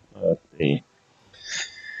 They're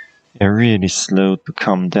really slow to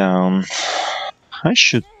come down. I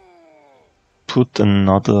should put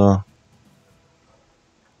another...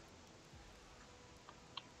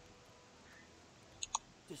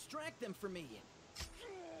 Distract them from me.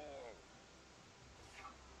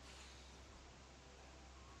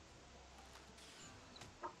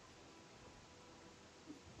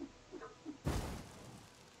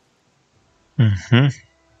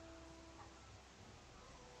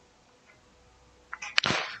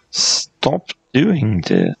 Stop doing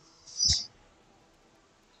this.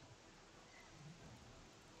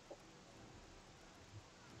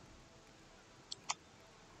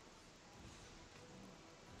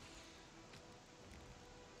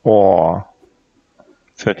 Oh,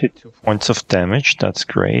 32 points of damage, that's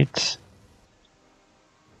great.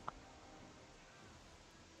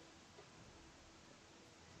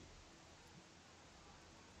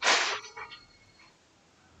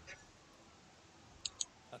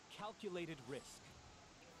 A calculated risk.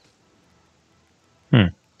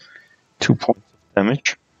 2 points of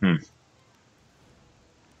damage.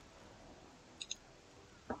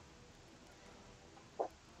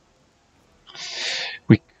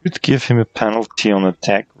 We could give him a penalty on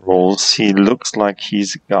attack rolls. He looks like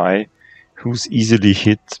he's a guy who's easily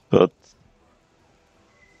hit, but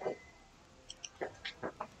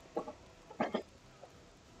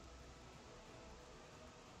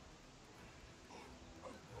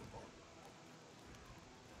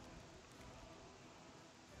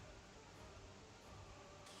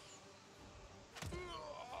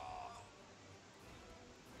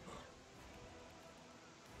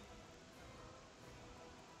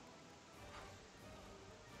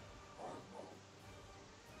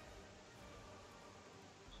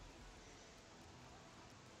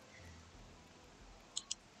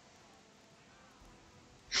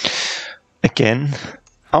again,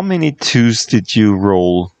 how many 2s did you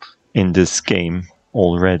roll in this game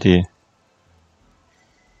already?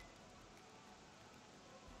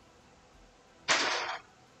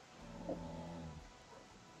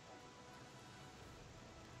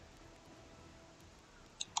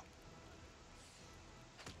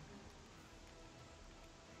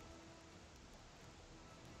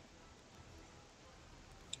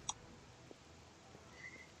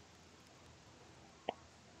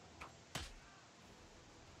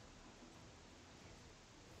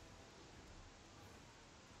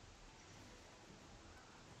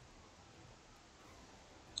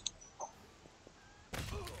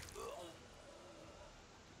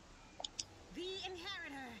 The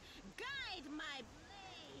inheritor, guide my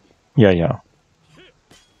blade. Yeah.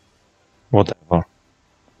 Whatever.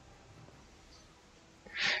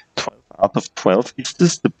 12 out of 12. Is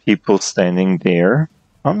this the people standing there?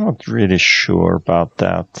 I'm not really sure about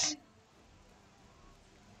that.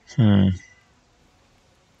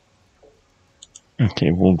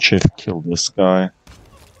 Okay, we'll just kill this guy.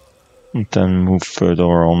 And then move further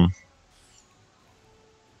on.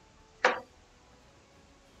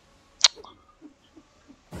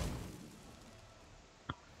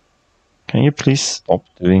 Can you please stop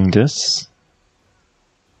doing this?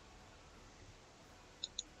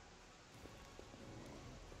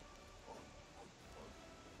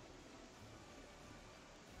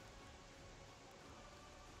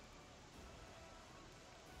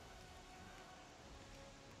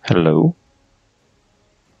 Hello?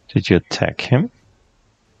 Did you attack him?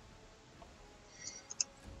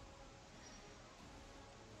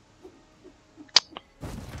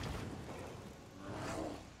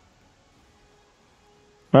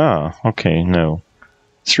 Ah, okay, no.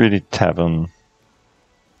 It's really tavern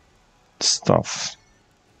stuff.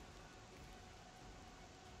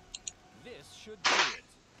 This should do it.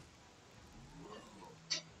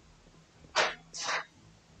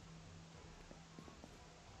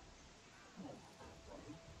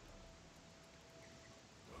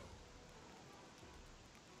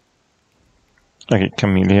 Okay,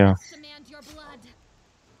 Camellia, Demand your blood.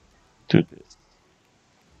 do this.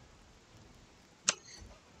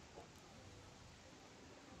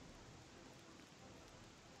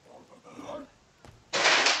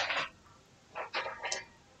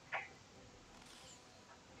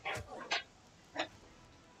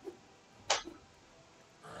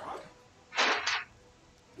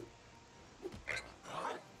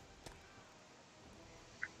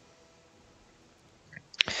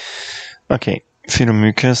 Okay,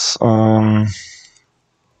 Philomycus,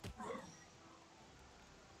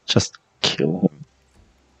 just kill him.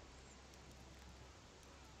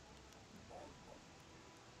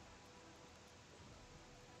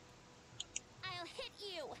 I'll hit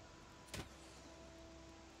you.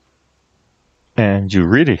 And you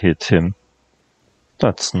really hit him.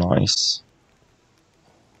 That's nice.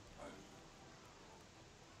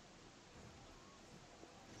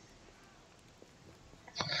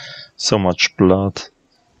 So much blood.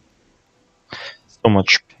 So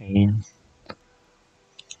much pain.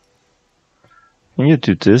 Can you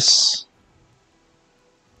do this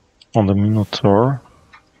on the Minotaur?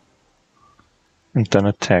 And then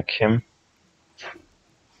attack him?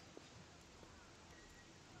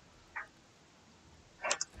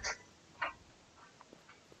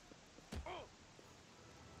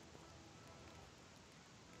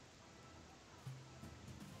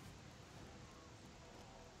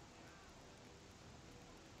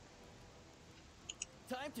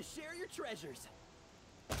 Time to share your treasures.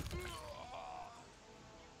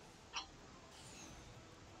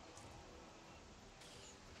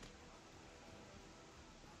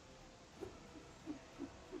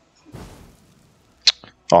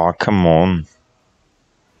 Aw, come on.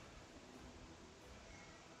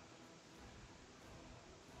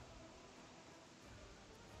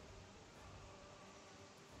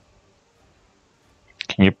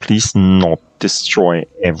 Can you please not destroy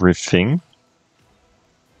everything?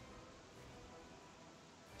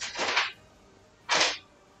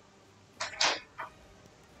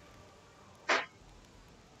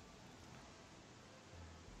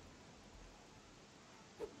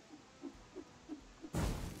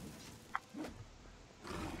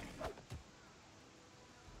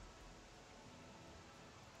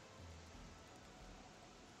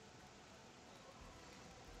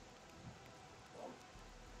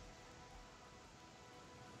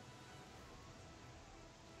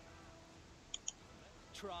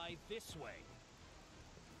 Try this way.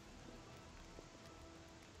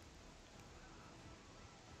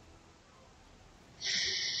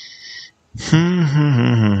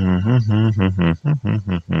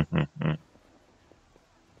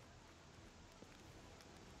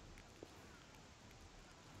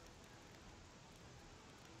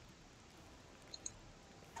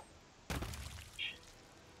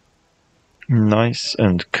 Nice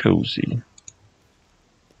and cozy.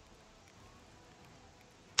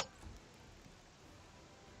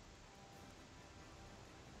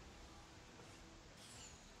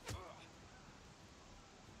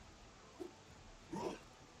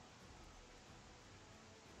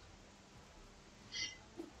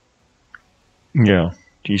 Yeah,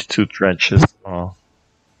 these two dredges are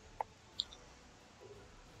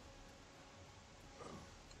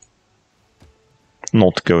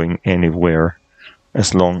not going anywhere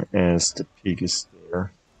as long as the pig is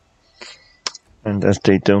there. And as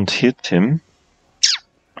they don't hit him,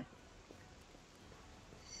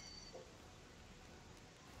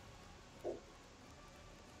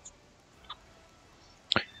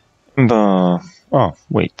 oh,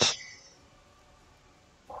 wait.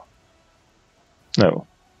 No.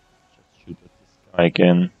 Just shoot at this guy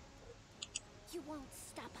again. You won't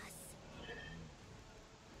stop us.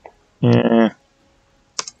 Yeah.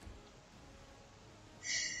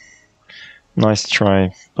 Nice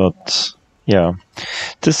try, but yeah.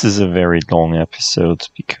 This is a very long episode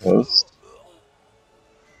because...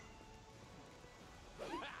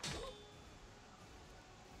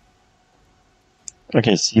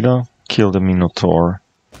 Okay, Sila, kill the Minotaur.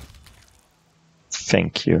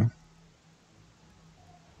 Thank you.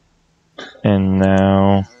 And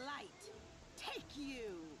now... Light. Take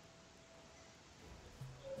you.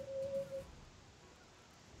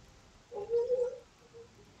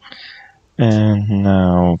 And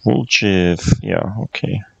now Voljiv. Yeah,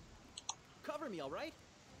 okay. Cover me, all right?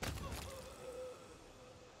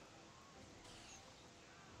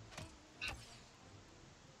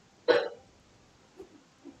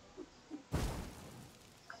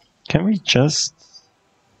 Can we just...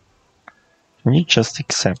 Can you just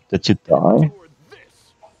accept that you die? Or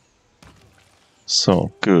this.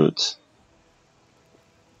 So, good.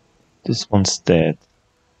 This one's dead.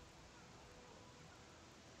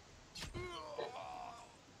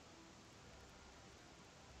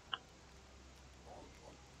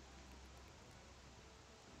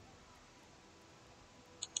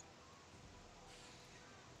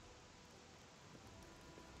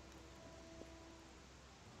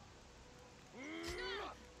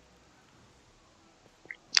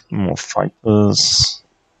 More fighters.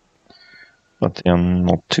 But they are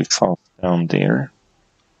not too fast down there.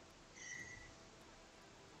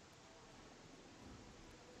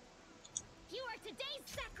 You are today's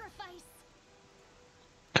sacrifice.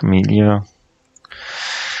 Camellia.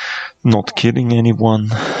 Not killing anyone.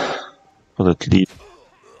 But at least...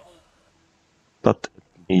 But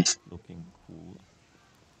at least looking cool.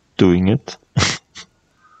 Doing it.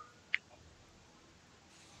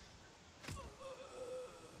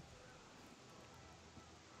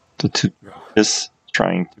 The two is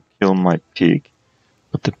trying to kill my pig.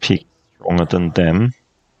 But the pig is stronger than them.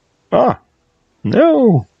 Ah!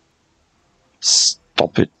 No!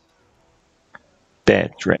 Stop it.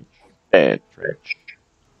 Bad dredge. Bad dredge.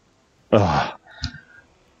 Ah.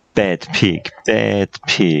 Bad pig. Bad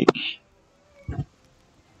pig.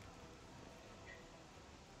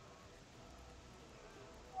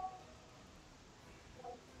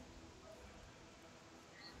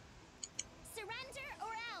 Surrender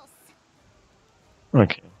or else.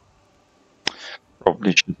 Okay.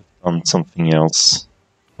 Probably should have done something else.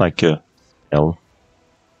 Like a spell.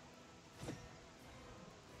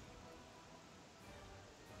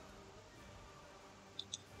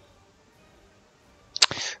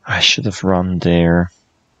 I should have run there.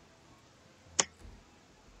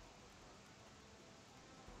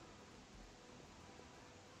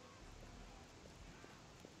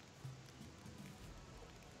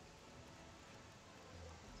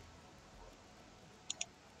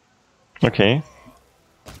 Okay.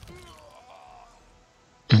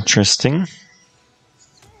 Interesting.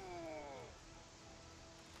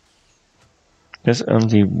 There's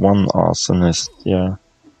only one arsonist, yeah.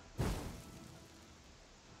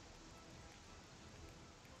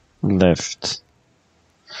 Left.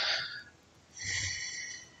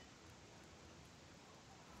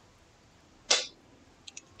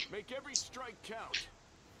 Make every strike count.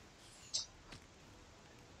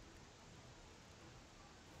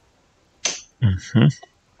 Mm-hmm.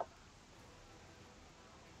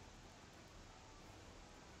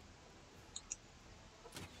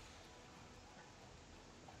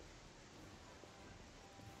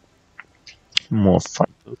 More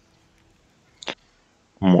fighters.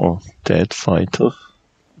 More dead fighters.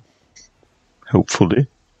 Hopefully.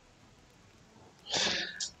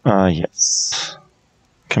 Ah, yes.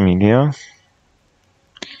 Camellia.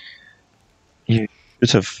 You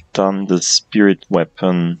should have done the spirit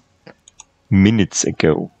weapon minutes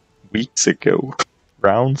ago. Weeks ago.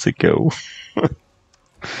 Rounds ago.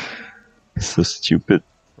 So stupid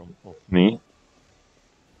of me.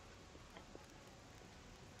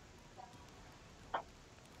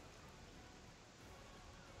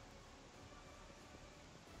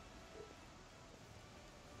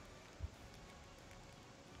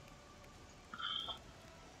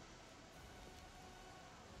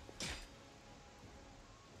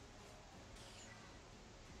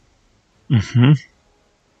 Mm-hmm.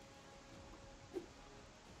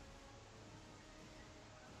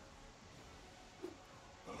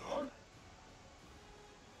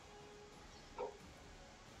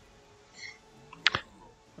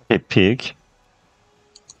 Okay, pig.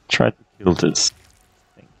 Try to kill this.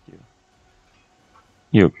 Thank you.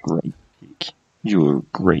 You're a great pig. You're a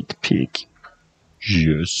great pig.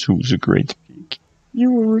 Yes, who's a great pig?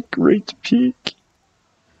 You're a great pig.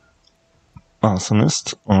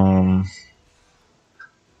 Arsonist.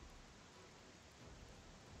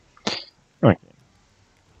 Okay.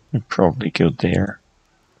 We'll probably go there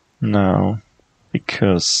now,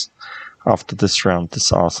 because after this round,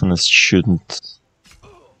 this arsonist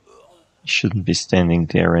shouldn't be standing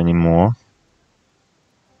there anymore.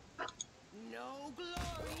 No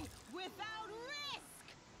glory without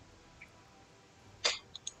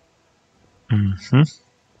risk. Mm-hmm.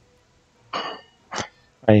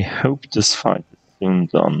 I hope this fight is soon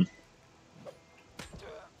done.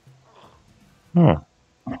 Oh.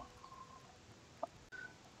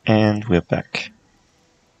 And we're back.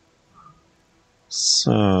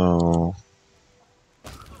 So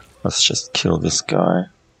let's just kill this guy.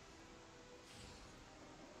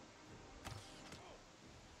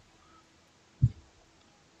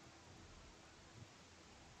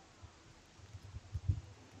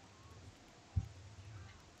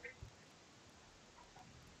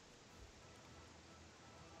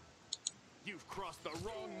 You've crossed the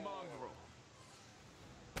wrong mongrel.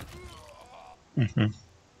 Mm-hmm.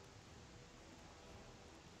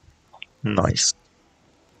 Nice.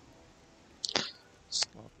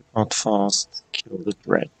 Start out fast, kill the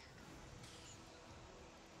dread.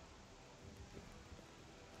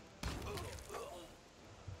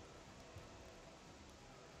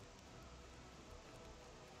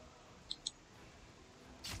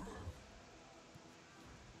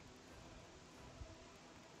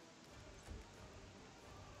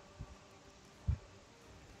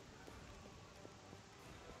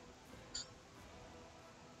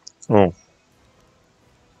 Oh,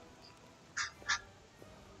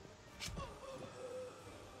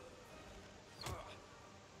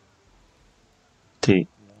 they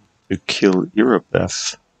want to kill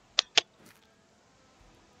Eurobeth.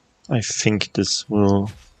 I think this will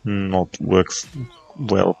not work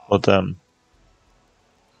well for them.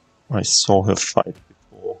 I saw her fight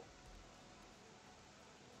before.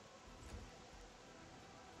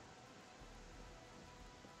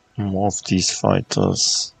 More of these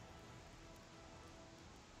fighters.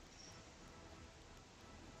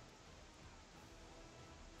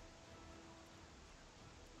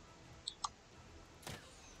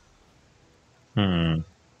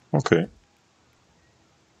 Okay.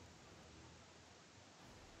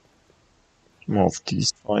 More of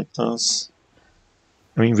these fighters.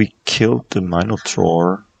 I mean, we killed the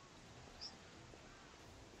Minotaur.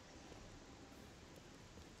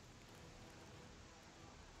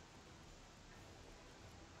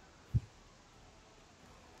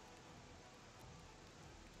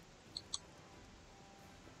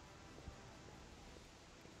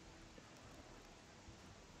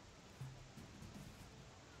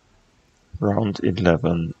 Round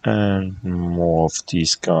 11 and more of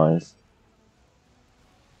these guys.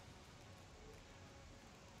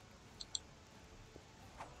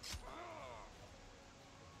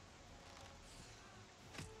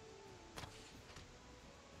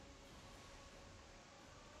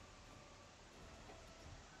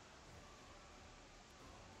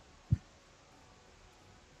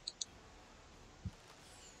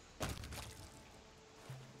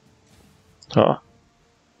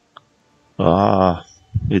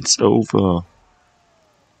 It's over.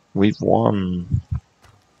 We've won.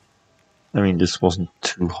 I mean, this wasn't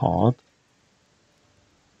too hard.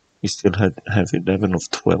 We still have 11 of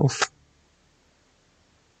 12.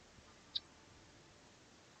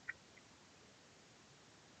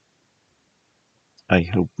 I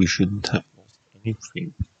hope we shouldn't have lost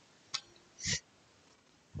anything.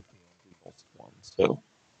 But we only lost one, so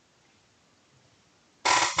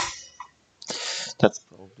that's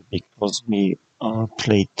probably because we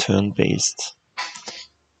played turn-based.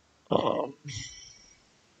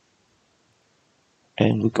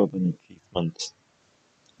 And we got an achievement.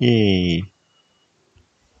 Yay!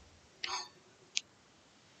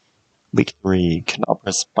 Victory!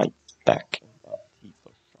 Knappers bites back and our teeth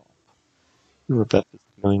are sharp. Rebecca is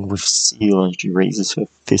glowing with zeal and she raises her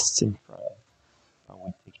fists in prayer. Now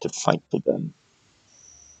we take the fight to them.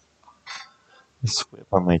 I swear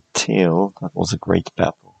by my tail, that was a great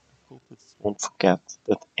battle. The pulpits won't forget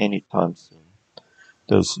that anytime soon.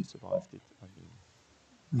 Those who survived it, I mean.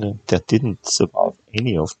 No, that didn't survive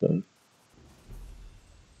any of them.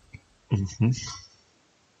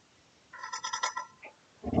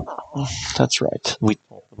 That's right, we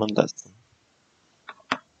taught them a lesson.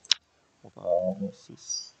 What are our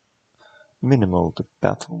losses? Minimal, the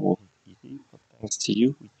battle wasn't easy, but thanks to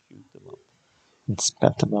you, we chewed them up and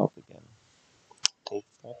spat them out again. They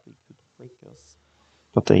thought they could break us,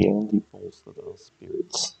 but they only bolstered our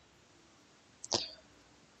spirits.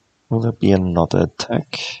 Will there be another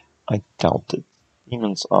attack? I doubt it.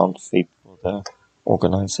 Demons aren't fit for their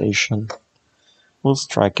organization. We'll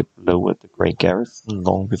strike a blow at the Grey Garrison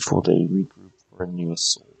long before they regroup for a new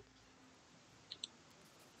assault.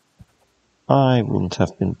 It wouldn't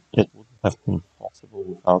have been possible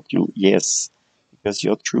without you, yes, because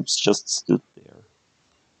your troops just stood there.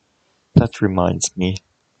 That reminds me,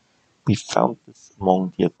 we found this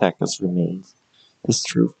among the attacker's remains. This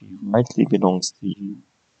trophy rightly belongs to you.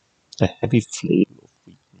 A heavy flail of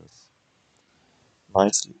weakness.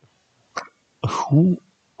 Nicely. Who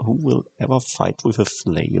will ever fight with a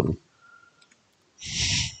flail?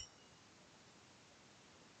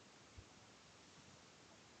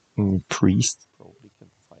 Priests probably can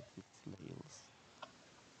fight with flails.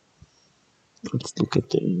 Let's look at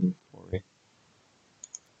the inventory.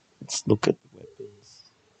 Let's look at the weapons.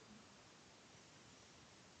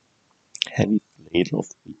 Heavy flail of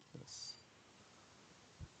weakness.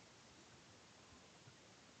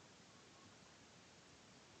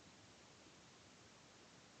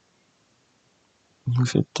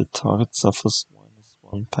 With it, the target suffers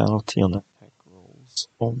 -1 penalty on attack rolls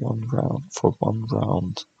for 1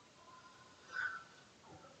 round.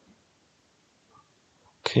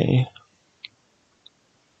 Okay.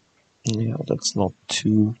 Yeah, that's not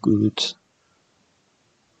too good.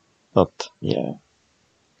 But yeah.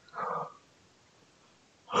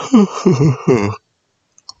 I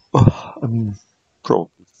mean,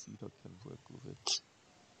 probably Cedar can work with it.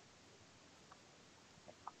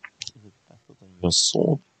 Is it better than your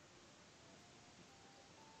sword?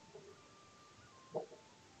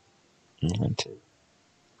 Okay.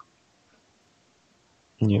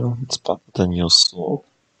 Yeah, it's better than your sword.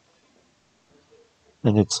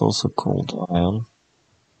 And it's also called iron.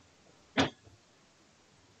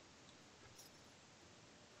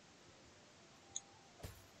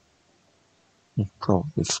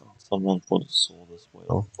 Probably found someone for the sword as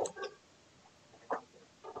well.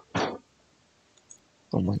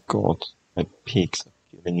 Oh my god, my pigs are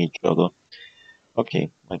killing each other.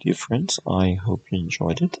 Okay, my dear friends, I hope you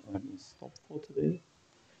enjoyed it. I will stop for today.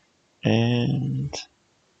 And